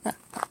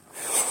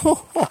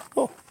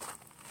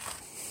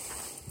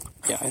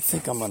 Yeah, I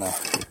think I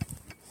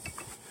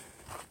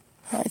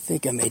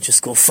may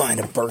just go find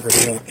a burger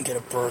joint and get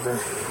a burger.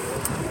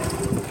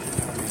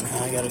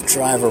 I gotta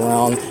drive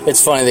around.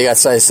 It's funny, they got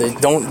to say,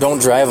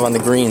 don't drive on the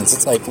greens.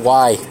 It's like,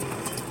 why?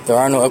 There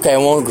are no... Okay, I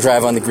won't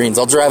drive on the greens.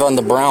 I'll drive on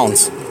the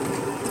browns.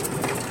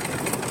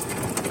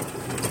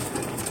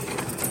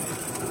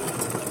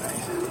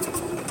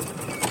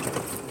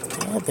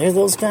 Yeah, there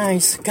those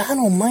guys. God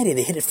almighty,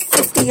 they hit it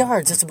 50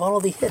 yards. That's about all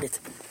they hit it.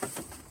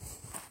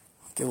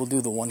 Okay, we'll do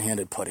the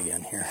one-handed putt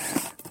again here.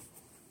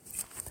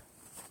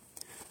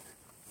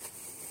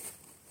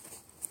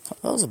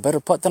 That was a better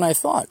putt than I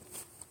thought.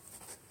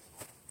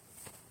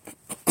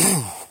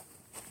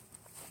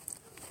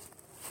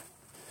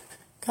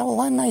 Got a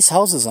lot of nice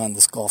houses on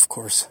this golf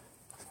course.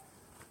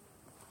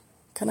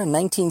 Kind of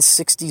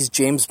 1960s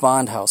James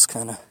Bond house,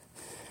 kind of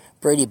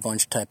Brady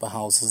Bunch type of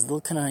houses. They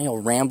look kind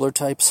of, Rambler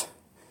types.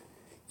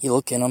 You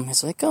look in them,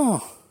 it's like,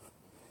 oh,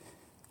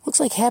 looks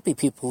like happy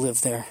people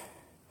live there.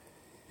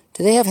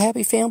 Do they have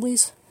happy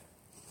families?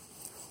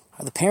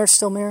 Are the parents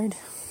still married?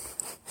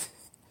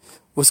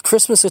 Was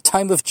Christmas a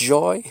time of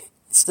joy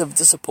instead of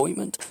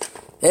disappointment?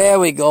 There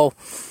we go.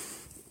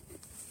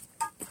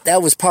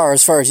 That was par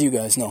as far as you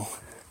guys know.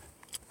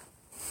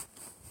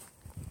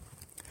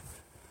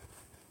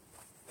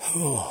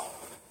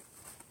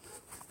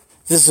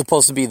 This is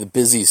supposed to be the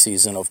busy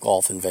season of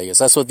golf in Vegas.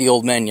 That's what the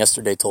old man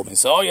yesterday told me.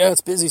 So, oh yeah, it's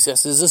busy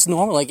season. Is this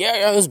normal? Like,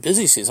 yeah, it's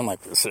busy season. I'm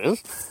like, this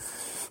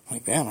is? I'm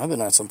like, man, I've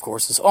been on some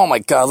courses. Oh my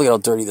God, look at how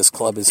dirty this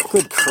club is.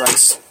 Good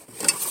Christ.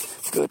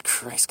 Good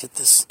Christ, get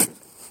this.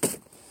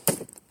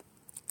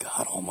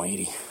 God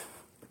almighty.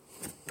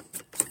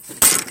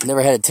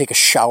 Never had to take a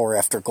shower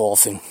after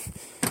golfing.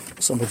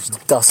 So much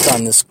dust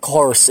on this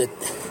course. Alright,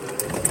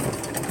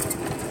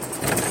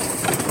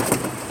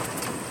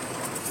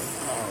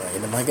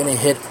 am I going to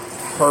hit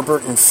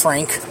Herbert and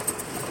Frank?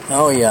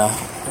 Oh yeah.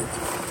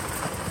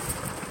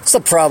 It's the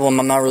problem.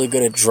 I'm not really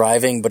good at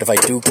driving, but if I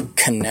do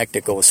connect,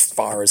 it goes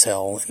far as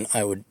hell. And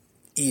I would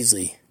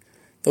easily...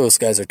 Those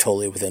guys are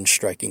totally within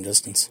striking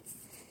distance.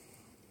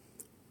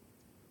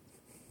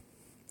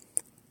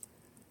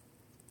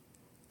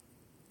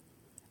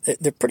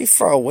 They're pretty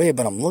far away,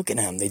 but I'm looking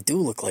at them. They do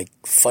look like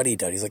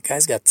fuddy-duddies. The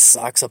guy's got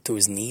socks up to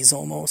his knees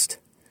almost.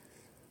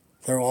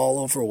 They're all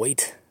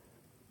overweight.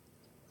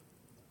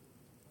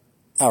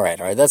 All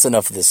right. That's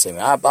enough of this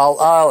segment.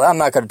 I'm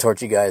not going to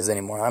torture you guys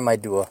anymore. I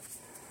might do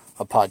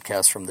a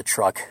podcast from the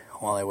truck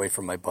while I wait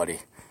for my buddy.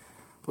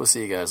 We'll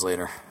see you guys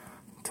later.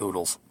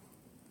 Toodles.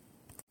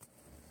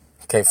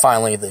 Okay,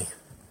 finally, the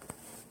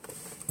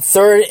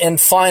third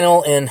and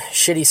final and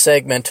shitty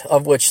segment,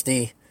 of which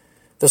this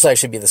will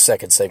actually be the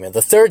second segment.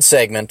 The third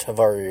segment I've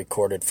already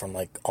recorded from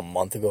like a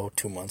month ago,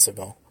 2 months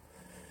ago.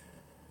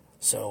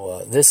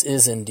 So this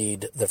is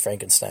indeed the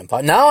Frankenstein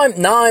pod. Now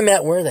I'm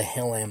at, where the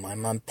hell am I?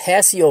 I'm on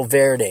Paseo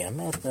Verde. I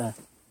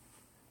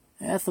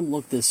have to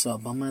look this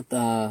up. I'm at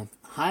the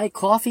High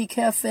Coffee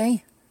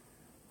Cafe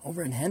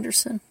over in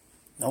Henderson,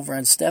 over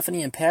on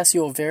Stephanie and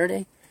Paseo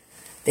Verde.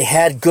 They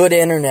had good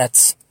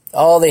internets.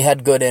 Oh, they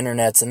had good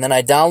internets. And then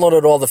I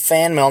downloaded all the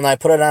fan mail and I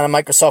put it on a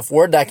Microsoft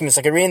Word document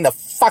so I could read in the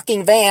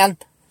fucking van.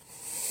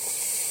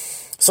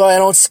 So I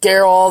don't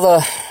scare all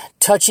the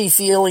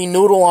touchy-feely,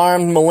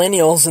 noodle-armed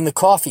millennials in the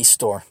coffee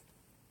store.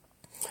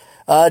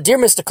 Dear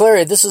Mr.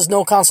 Clarey, this is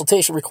no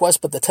consultation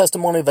request, but the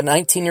testimony of a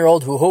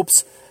 19-year-old who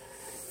hopes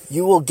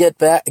you will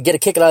get a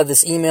kick out of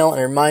this email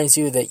and reminds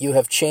you that you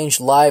have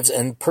changed lives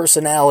and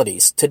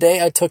personalities.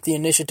 Today I took the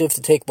initiative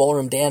to take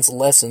ballroom dance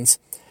lessons.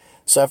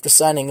 So after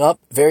signing up,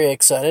 very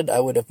excited,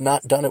 I would have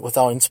not done it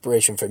without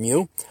inspiration from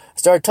you. I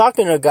started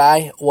talking to a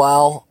guy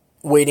while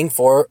waiting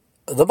for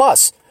the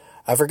bus.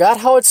 I forgot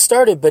how it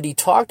started, but he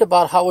talked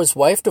about how his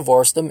wife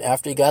divorced him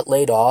after he got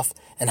laid off,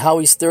 and how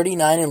he's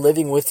 39 and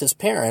living with his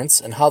parents,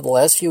 and how the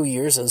last few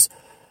years has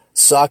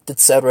sucked,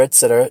 etc.,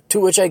 etc., to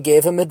which I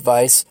gave him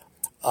advice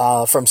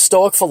from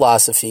Stoic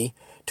philosophy,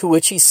 to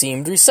which he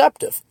seemed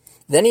receptive.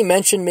 Then he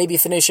mentioned maybe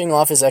finishing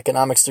off his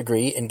economics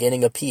degree and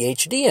getting a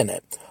PhD in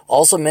it.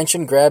 Also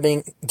mentioned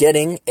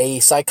getting a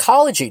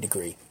psychology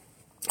degree.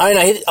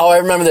 I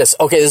remember this.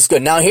 Okay, this is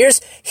good. Now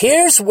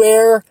here's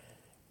where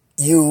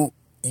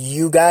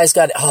you guys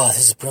got,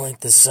 this is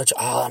brilliant. This is such,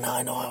 now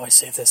I know how I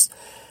say this.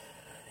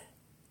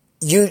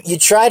 You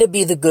try to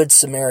be the good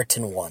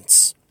Samaritan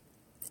once.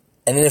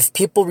 And then if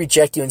people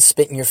reject you and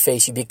spit in your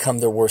face, you become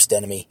their worst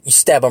enemy. You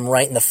stab them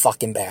right in the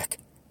fucking back.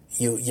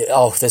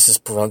 This is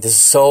brilliant. This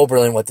is so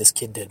brilliant what this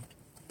kid did.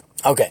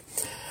 Okay.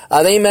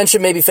 Then he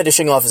mentioned maybe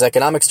finishing off his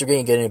economics degree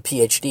and getting a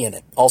PhD in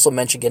it. Also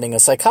mentioned getting a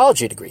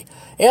psychology degree.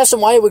 I asked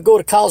him why he would go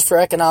to college for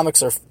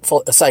economics or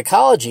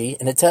psychology,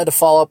 and it had to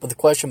follow up with a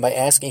question by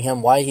asking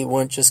him why he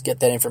wouldn't just get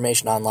that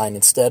information online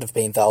instead of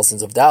paying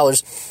thousands of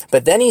dollars.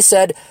 But then he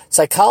said,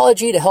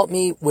 psychology to help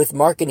me with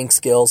marketing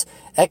skills,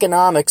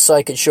 economics so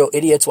I could show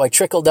idiots why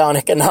trickle-down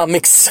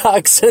economics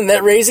sucks and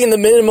that raising the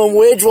minimum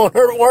wage won't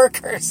hurt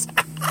workers.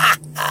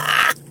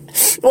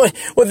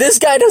 What this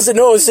guy doesn't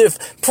know is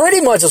if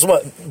pretty much is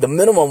what the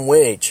minimum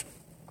wage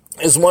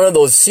is one of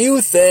those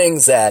few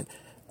things that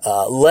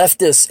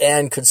leftist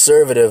and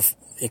conservative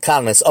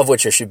economists, of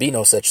which there should be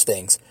no such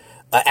things,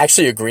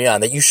 actually agree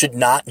on, that you should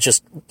not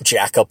just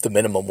jack up the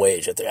minimum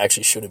wage, that there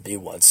actually shouldn't be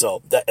one.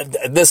 So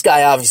this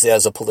guy obviously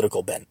has a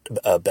political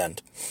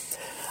bend.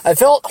 I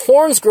felt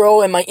horns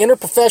grow and my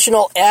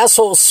interprofessional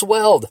asshole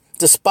swelled.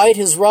 Despite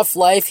his rough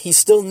life, he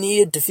still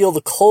needed to feel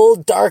the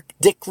cold, dark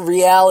dick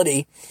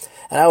reality,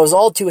 and I was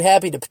all too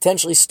happy to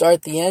potentially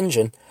start the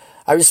engine.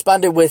 I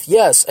responded with,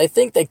 yes, I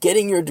think that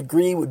getting your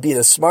degree would be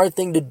the smart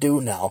thing to do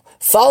now.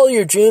 Follow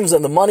your dreams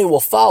and the money will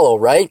follow,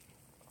 right?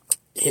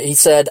 He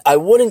said, I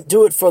wouldn't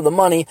do it for the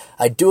money,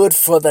 I'd do it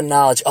for the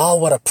knowledge. Oh,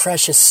 what a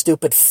precious,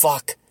 stupid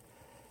fuck.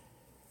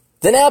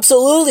 Then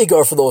absolutely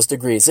go for those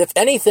degrees. If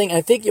anything,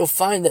 I think you'll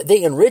find that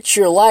they enrich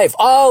your life.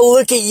 Oh,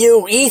 look at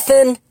you,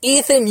 Ethan.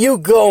 Ethan, you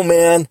go,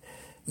 man.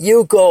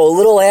 You go, a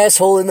little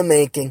asshole in the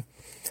making.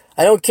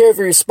 I don't care if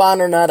you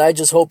respond or not. I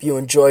just hope you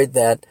enjoyed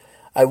that.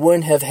 I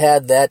wouldn't have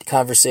had that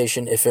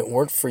conversation if it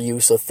weren't for you.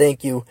 So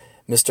thank you,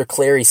 Mr.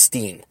 Clarey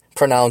Steen.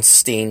 Pronounced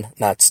Steen,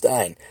 not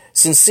Stein.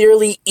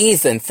 Sincerely,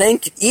 Ethan.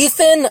 Thank you.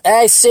 Ethan,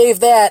 I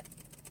saved that.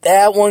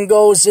 That one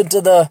goes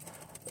into the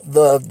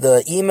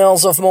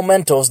emails of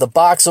mementos, the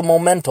box of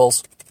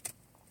mementos.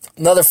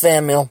 Another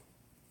fan mail.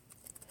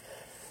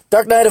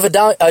 Dark Knight of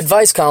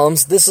Advice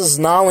columns. This is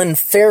Nolan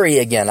Ferry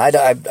again.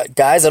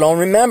 Guys, I don't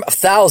remember.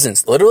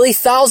 Thousands. Literally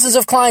thousands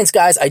of clients,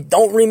 guys. I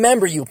don't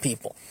remember you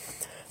people.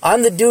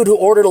 I'm the dude who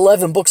ordered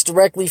 11 books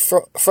directly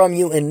from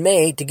you in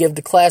May to give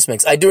to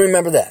classmates. I do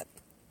remember that.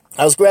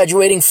 I was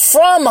graduating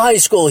from high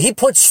school. He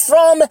puts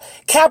from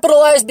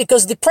capitalized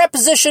because the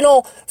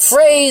prepositional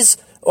phrase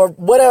or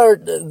whatever,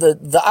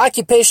 the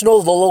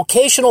occupational, the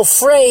locational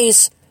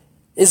phrase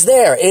is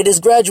there. It is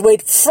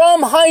graduate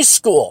from high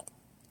school.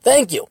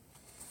 Thank you.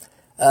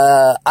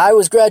 I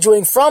was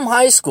graduating from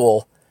high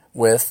school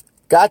with,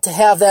 got to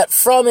have that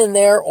from in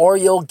there or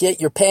you'll get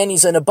your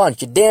panties in a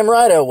bunch. You're damn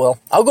right I will.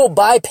 I'll go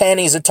buy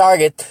panties at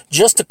Target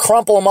just to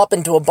crumple them up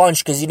into a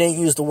bunch because you didn't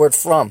use the word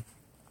from.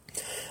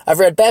 I've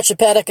read Bachelor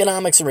Pad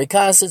Economics and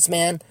Reconnaissance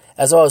Man.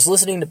 As I was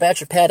listening to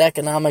Bachelor Pad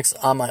Economics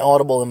on my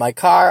Audible in my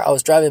car, I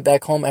was driving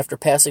back home after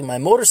passing my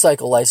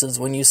motorcycle license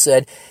when you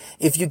said,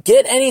 if you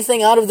get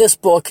anything out of this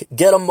book,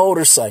 get a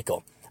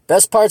motorcycle.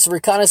 Best parts of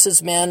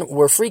Reconnaissance Man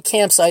were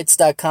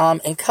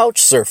freecampsites.com and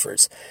couch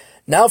surfers.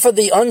 Now for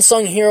the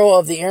unsung hero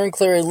of the Aaron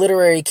Clarey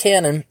literary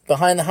canon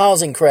behind the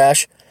housing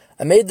crash,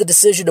 I made the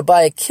decision to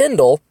buy a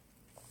Kindle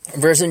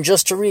version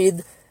just to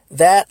read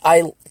that.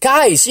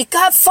 Guys, you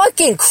got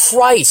fucking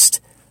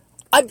Christ.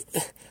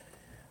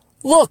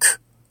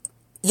 Look,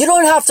 you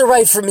don't have to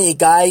write for me,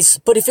 guys,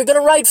 but if you're going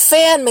to write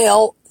fan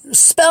mail,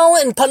 spell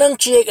and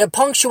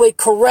punctuate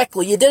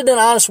correctly. You did an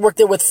honest work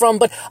there with from,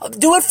 but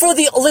do it for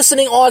the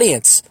listening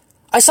audience.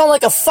 I sound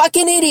like a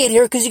fucking idiot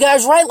here because you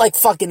guys write like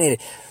fucking idiot.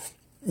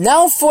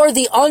 Now for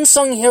the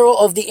unsung hero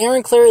of the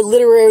Aaron Clarey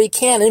literary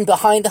canon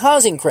behind the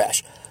housing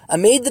crash. I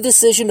made the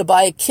decision to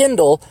buy a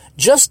Kindle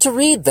just to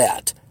read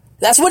that.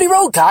 That's what he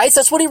wrote, guys.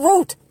 That's what he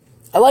wrote.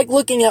 I like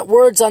looking at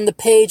words on the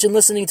page and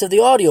listening to the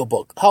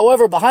audiobook.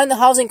 However, Behind the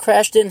Housing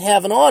Crash didn't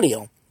have an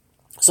audio.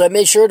 So I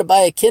made sure to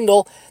buy a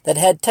Kindle that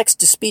had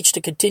text-to-speech to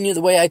continue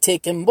the way I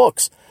take in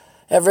books.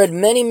 I've read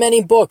many,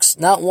 many books.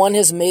 Not one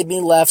has made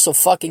me laugh so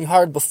fucking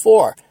hard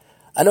before.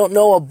 I don't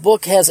know a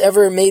book has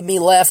ever made me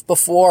laugh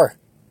before.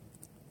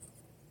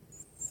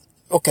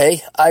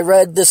 Okay, I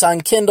read this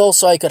on Kindle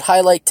so I could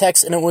highlight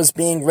text and it was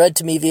being read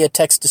to me via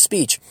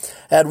text-to-speech.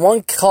 I had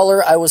one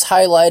color I was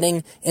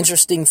highlighting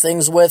interesting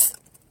things with.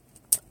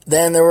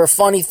 Then there were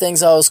funny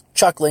things I was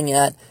chuckling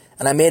at,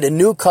 and I made a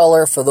new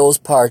color for those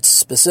parts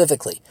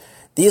specifically.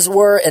 These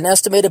were an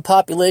estimated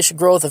population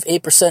growth of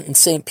 8% in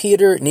St.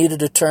 Peter, needed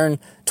to turn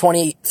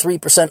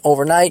 23%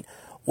 overnight.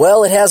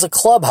 Well, it has a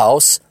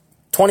clubhouse.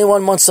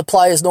 21 months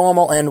supply is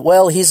normal, and,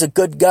 well, he's a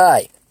good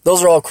guy.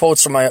 Those are all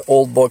quotes from my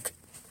old book.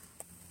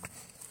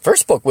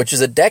 First book, which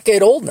is a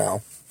decade old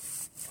now,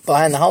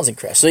 Behind the Housing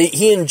Crash. So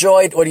he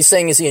enjoyed, what he's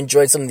saying is he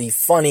enjoyed some of the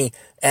funny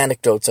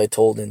anecdotes I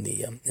told in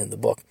the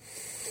book.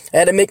 I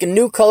had to make a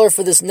new color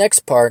for this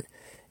next part.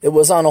 It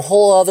was on a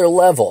whole other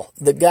level.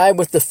 The guy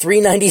with the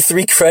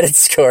 393 credit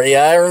score.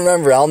 Yeah, I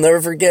remember. I'll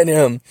never forget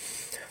him.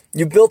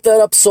 You built that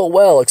up so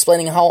well,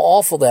 explaining how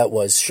awful that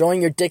was,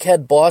 showing your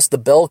dickhead boss the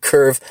bell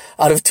curve.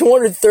 Out of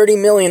 230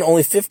 million,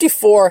 only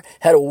 54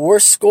 had a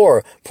worse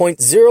score,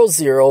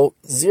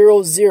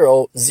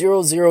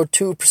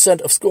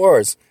 0.0000002% of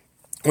scores.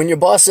 When your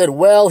boss said,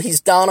 well, he's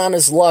down on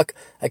his luck,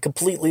 I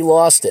completely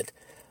lost it.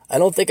 I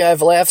don't think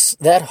I've laughed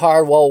that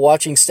hard while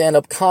watching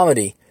stand-up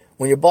comedy.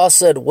 when your boss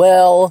said,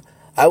 well,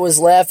 I was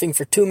laughing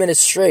for 2 minutes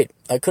straight.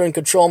 I couldn't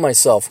control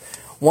myself.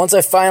 Once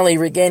I finally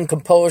regained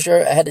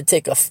composure, I had to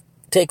take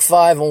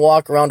 5 and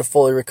walk around to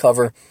fully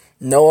recover.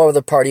 No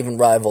other part even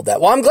rivaled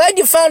that. Well, I'm glad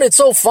you found it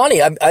so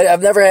funny.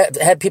 I've never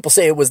had people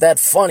say it was that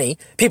funny.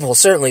 People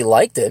certainly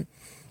liked it,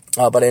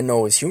 but I didn't know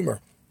it was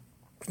humor.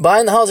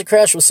 Buying the Housing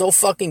Crash was so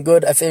fucking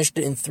good, I finished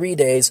it in 3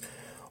 days.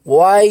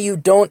 Why you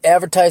don't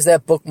advertise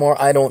that book more,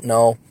 I don't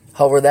know.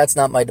 However, that's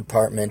not my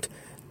department.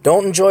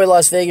 Don't enjoy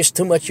Las Vegas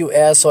too much, you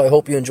ass, so I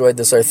hope you enjoyed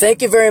this.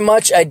 Thank you very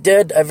much. I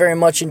did. I very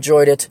much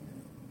enjoyed it.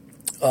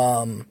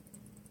 Yeah,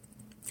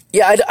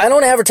 I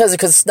don't advertise it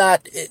because it's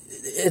not...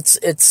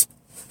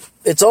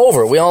 It's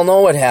over. We all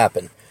know what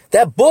happened.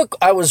 That book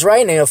I was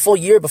writing a full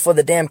year before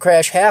the damn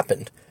crash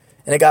happened.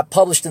 And it got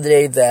published the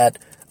day that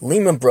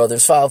Lehman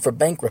Brothers filed for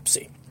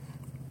bankruptcy.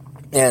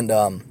 And,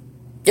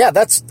 yeah,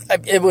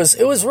 it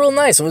was real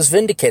nice. It was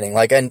vindicating.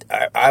 Like,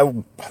 I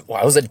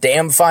was a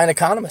damn fine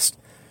economist.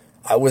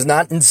 I was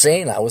not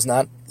insane. I was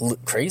not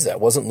crazy. I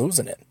wasn't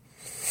losing it.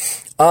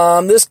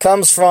 This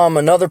comes from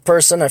another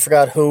person. I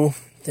forgot who.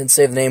 Didn't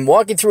say the name.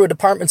 Walking through a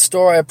department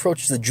store, I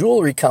approached the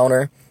jewelry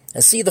counter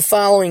and see the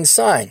following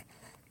sign.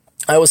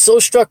 I was so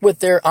struck with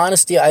their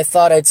honesty, I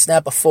thought I'd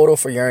snap a photo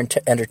for your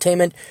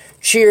entertainment.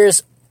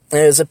 Cheers.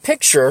 There's a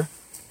picture.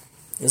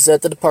 It's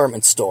at the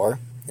department store.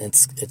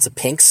 It's a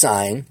pink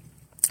sign.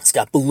 It's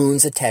got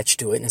balloons attached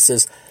to it. And it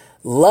says,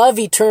 love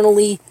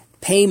eternally,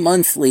 pay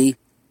monthly,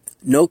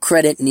 no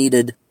credit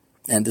needed.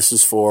 And this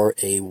is for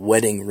a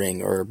wedding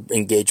ring or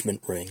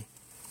engagement ring.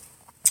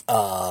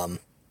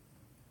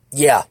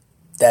 Yeah,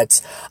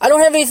 I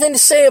don't have anything to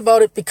say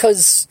about it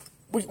because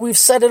we've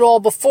said it all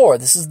before.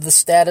 This is the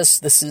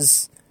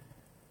status.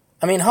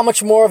 How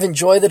much more of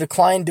enjoy the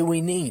decline do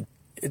we need?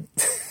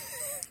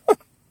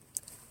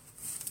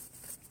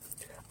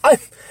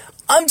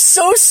 I'm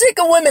so sick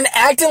of women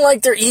acting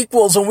like they're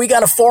equals when we got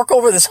to fork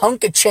over this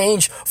hunk of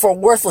change for a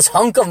worthless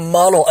hunk of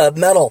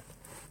metal.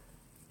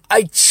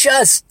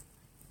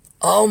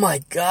 Oh my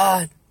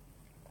God.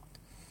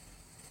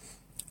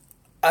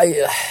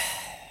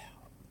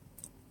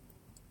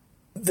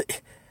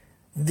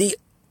 The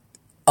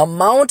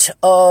amount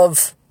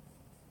of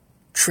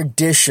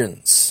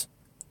traditions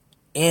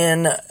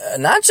in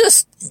not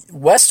just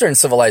Western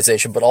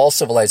civilization, but all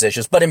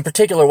civilizations, but in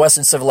particular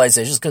Western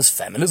civilizations, because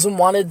feminism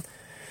wanted...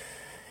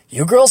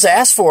 You girls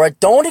asked for it.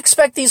 Don't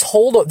expect these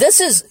holdover. This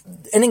is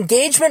an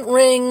engagement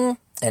ring,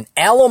 an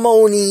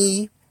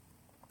alimony,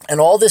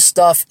 and all this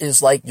stuff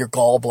is like your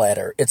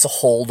gallbladder. It's a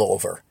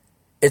holdover.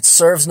 It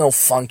serves no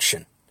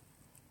function.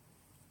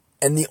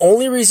 And the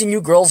only reason you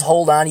girls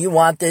hold on, you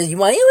want this, we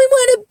want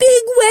a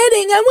big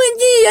wedding.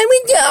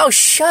 Oh,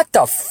 shut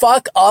the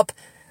fuck up.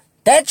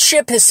 That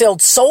ship has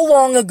sailed so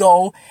long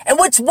ago. And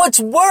what's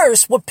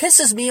worse, what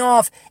pisses me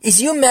off,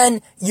 is you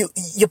men, you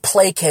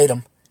placate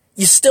them.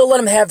 You still let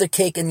them have their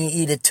cake and you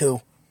eat it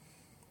too.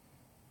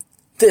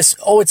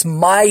 It's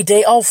my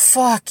day. Oh,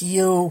 fuck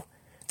you.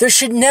 There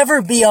should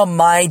never be a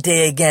my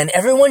day again.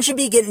 Everyone should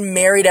be getting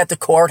married at the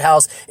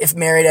courthouse, if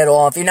married at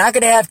all. If you're not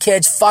going to have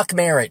kids, fuck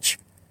marriage.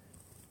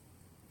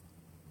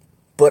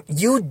 But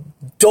you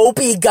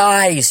dopey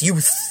guys, you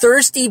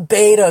thirsty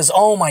betas,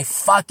 oh my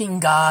fucking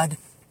God.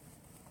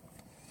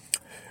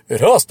 It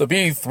has to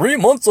be 3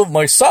 months of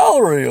my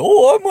salary.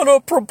 Oh, I'm going to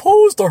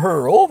propose to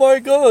her. Oh my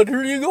God,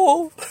 here you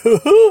go.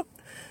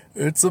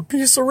 It's a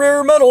piece of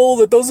rare metal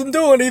that doesn't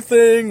do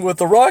anything with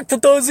a rock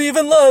that does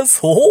even less.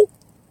 Oh.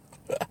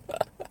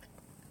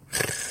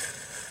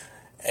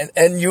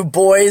 and you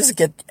boys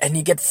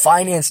get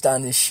financed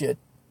on this shit.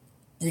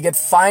 You get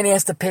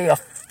financed to pay a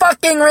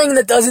fucking ring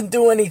that doesn't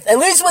do anything. At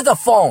least with a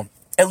phone.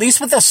 At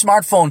least with a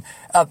smartphone.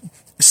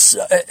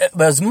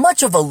 As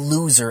much of a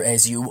loser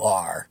as you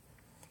are,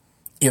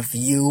 if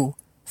you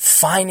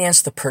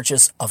finance the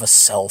purchase of a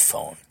cell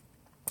phone.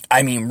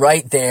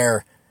 Right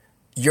there,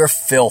 you're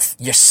filth,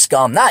 you're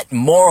scum. Not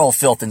moral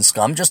filth and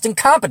scum, just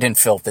incompetent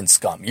filth and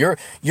scum. You're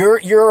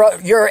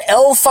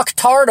El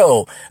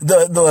Fucktardo,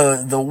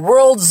 the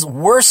world's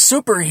worst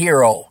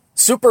superhero.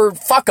 Super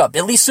fuck up.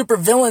 At least super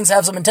villains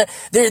have some intent.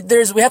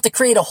 We have to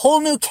create a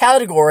whole new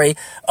category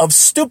of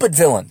stupid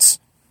villains.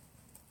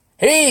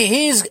 Hey,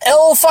 he's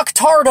El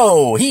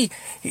Fucktardo. He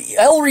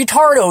El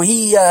Retardo.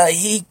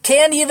 He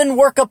can't even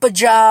work up a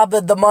job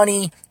at the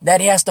money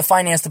that he has to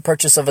finance the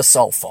purchase of a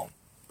cell phone.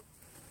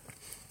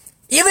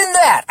 Even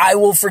that I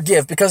will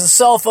forgive because a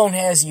cell phone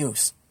has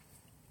use.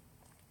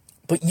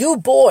 But you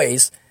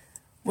boys,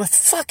 with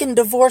fucking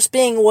divorce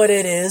being what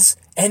it is,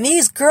 and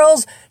these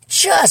girls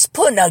just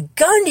putting a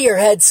gun to your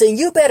head saying,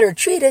 you better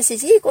treat us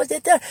as equals.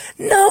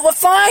 No, but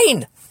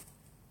fine.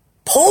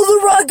 Pull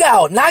the rug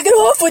out. Knock it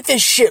off with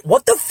this shit.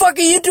 What the fuck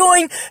are you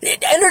doing?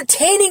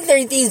 Entertaining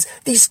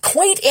these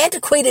quaint,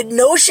 antiquated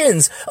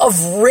notions of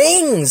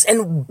rings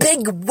and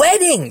big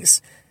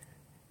weddings.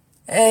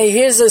 Hey,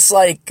 here's this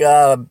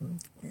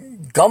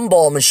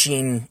gumball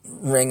machine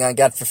ring I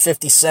got for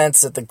 50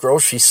 cents at the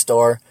grocery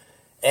store.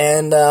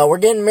 And we're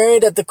getting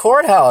married at the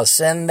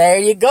courthouse. And there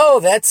you go.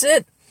 That's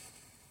it.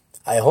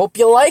 I hope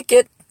you like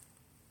it.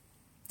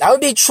 That would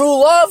be true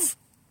love.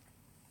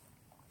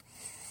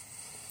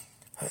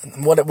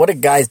 What do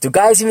guys do?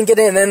 Guys even get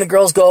in, and then the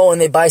girls go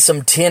and they buy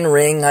some tin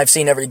ring. I've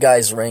seen every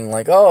guy's ring.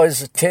 Like, oh,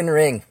 it's a tin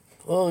ring.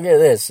 Oh, look at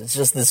this. It's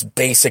just this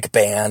basic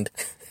band.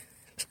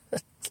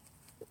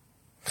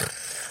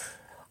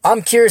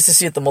 I'm curious to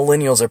see if the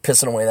millennials are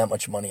pissing away that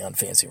much money on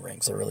fancy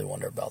rings. I really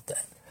wonder about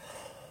that.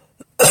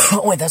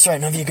 Oh, wait, that's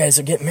right. None of you guys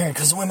are getting married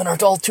because the women are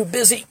all too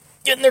busy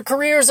getting their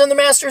careers and their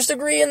master's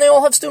degree, and they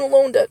all have student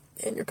loan debt,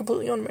 and you're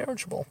completely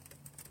unmarriageable.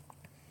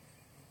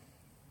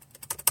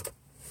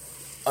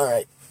 All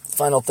right,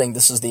 final thing.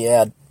 This is the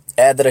ad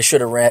that I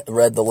should have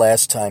read the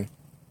last time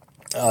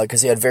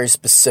because he had very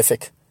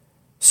specific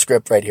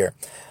script right here.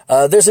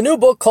 There's a new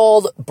book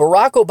called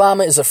Barack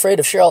Obama is Afraid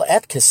of Cheryl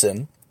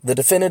Atkinson, The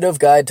Definitive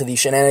Guide to the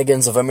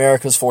Shenanigans of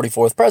America's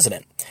 44th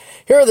President.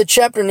 Here are the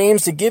chapter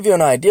names to give you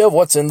an idea of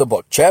what's in the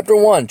book. Chapter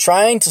 1,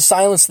 Trying to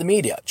Silence the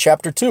Media.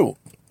 Chapter 2,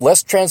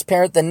 Less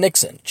Transparent Than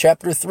Nixon.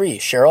 Chapter 3,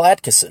 Cheryl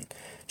Atkinson.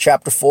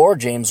 Chapter 4,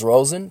 James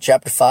Rosen.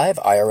 Chapter 5,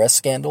 IRS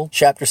Scandal.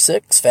 Chapter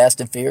 6,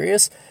 Fast and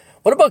Furious.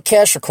 What about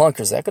Cash for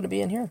Clunkers? Is that going to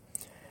be in here?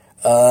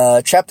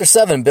 Chapter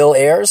 7, Bill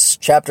Ayers.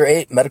 Chapter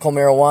 8, Medical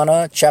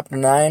Marijuana. Chapter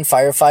 9,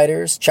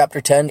 Firefighters.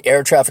 Chapter 10,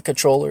 Air Traffic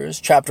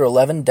Controllers. Chapter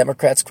 11,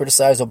 Democrats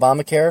Criticize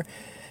Obamacare.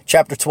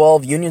 Chapter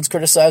 12, Unions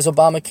Criticize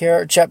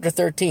Obamacare. Chapter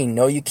 13,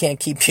 No, You Can't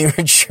Keep Your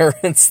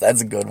Insurance.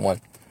 That's a good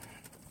one.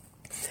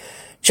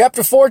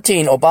 Chapter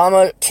 14,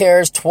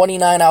 Obamacare's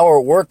 29-hour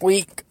work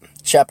week.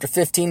 Chapter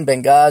 15,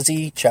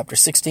 Benghazi. Chapter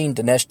 16,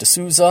 Dinesh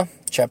D'Souza.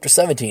 Chapter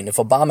 17, If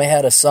Obama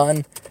Had a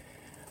Son.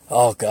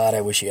 Oh, God,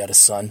 I wish he had a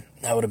son.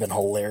 That would have been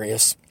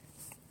hilarious.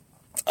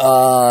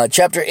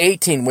 Chapter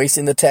 18,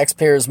 Wasting the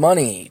Taxpayers'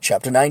 Money.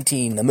 Chapter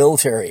 19, The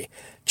Military.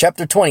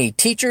 Chapter 20,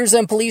 Teachers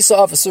and Police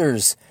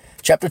Officers.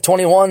 Chapter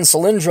 21,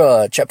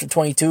 Solyndra. Chapter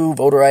 22,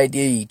 Voter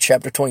ID.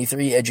 Chapter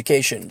 23,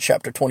 Education.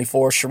 Chapter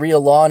 24, Sharia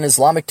Law and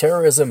Islamic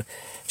Terrorism.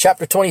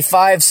 Chapter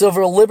 25,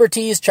 Civil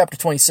Liberties. Chapter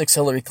 26,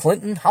 Hillary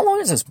Clinton. How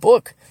long is this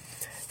book?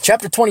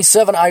 Chapter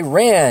 27,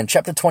 Iran.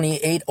 Chapter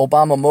 28,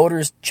 Obama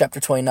Motors. Chapter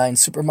 29,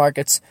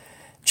 Supermarkets.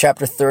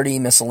 Chapter 30,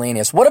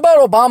 Miscellaneous. What about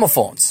Obama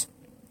phones?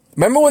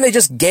 Remember when they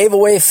just gave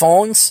away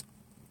phones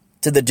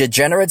to the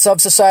degenerates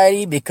of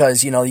society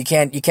because, you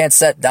can't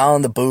set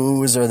down the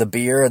booze or the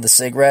beer or the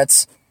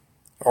cigarettes?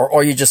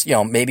 Or you just,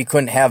 maybe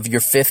couldn't have your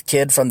fifth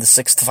kid from the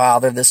sixth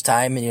father this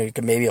time and you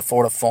could maybe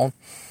afford a phone.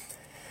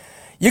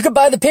 You could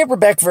buy the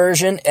paperback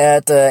version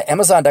at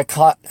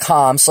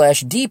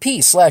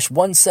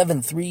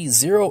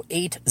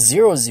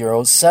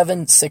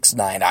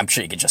amazon.com/DP/17308000769. I'm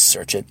sure you could just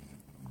search it.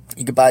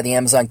 You could buy the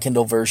Amazon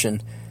Kindle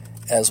version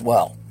as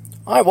well.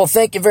 All right, well,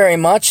 thank you very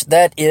much.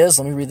 That is,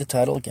 let me read the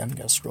title again.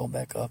 Got to scroll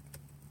back up.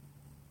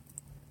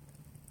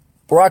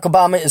 Barack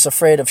Obama is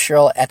Afraid of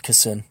Cheryl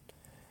Atkinson.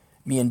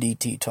 Me and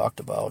DT talked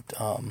about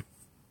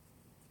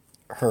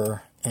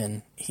her,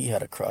 and he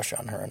had a crush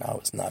on her, and I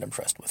was not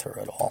impressed with her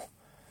at all.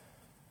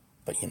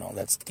 But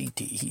that's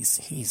DT.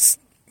 He's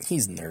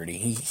nerdy.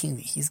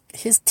 He's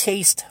his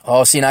taste.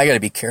 Oh, see, now I got to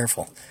be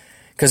careful,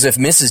 because if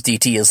Mrs.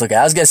 DT is looking,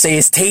 I was gonna say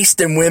his taste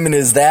in women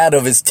is that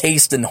of his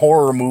taste in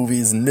horror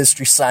movies and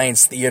mystery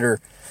science theater.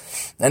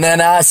 And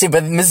then see,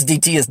 but Mrs.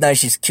 DT is nice.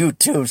 She's cute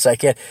too, so I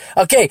can't.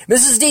 Okay,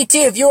 Mrs.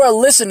 DT, if you are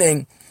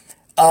listening.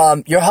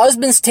 Your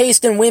husband's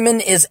taste in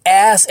women is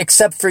ass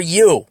except for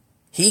you.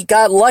 He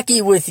got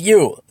lucky with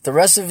you. The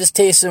rest of his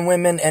taste in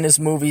women and his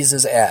movies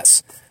is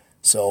ass.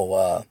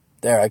 So,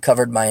 there, I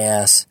covered my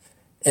ass,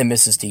 and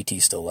Mrs.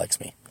 DT still likes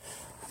me.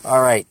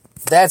 All right,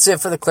 that's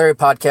it for the Clarey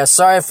Podcast.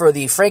 Sorry for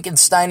the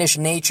Frankensteinish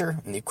nature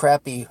and the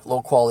crappy,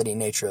 low-quality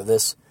nature of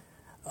this.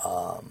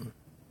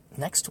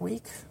 Next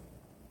week,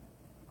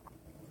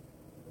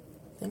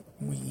 I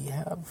think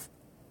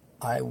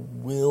I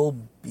will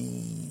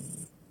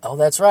be... Oh,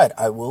 that's right.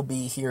 I will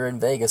be here in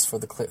Vegas for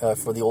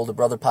the Older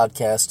Brother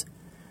podcast.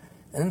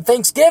 And then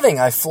Thanksgiving,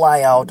 I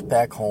fly out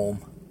back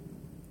home.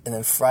 And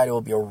then Friday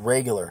will be a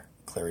regular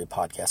Clarey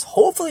podcast.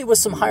 Hopefully with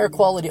some higher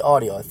quality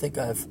audio. I think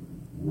I've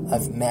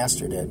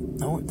mastered it.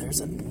 Oh, there's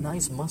a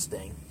nice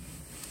Mustang.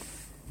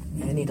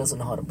 And he doesn't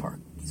know how to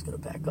park. He's going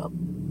to back up.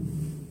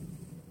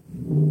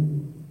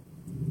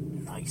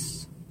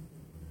 Nice.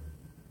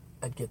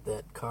 I'd get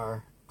that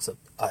car, except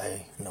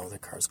I know the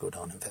cars go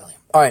down in value.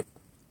 All right.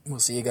 We'll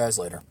see you guys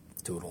later.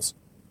 Toodles.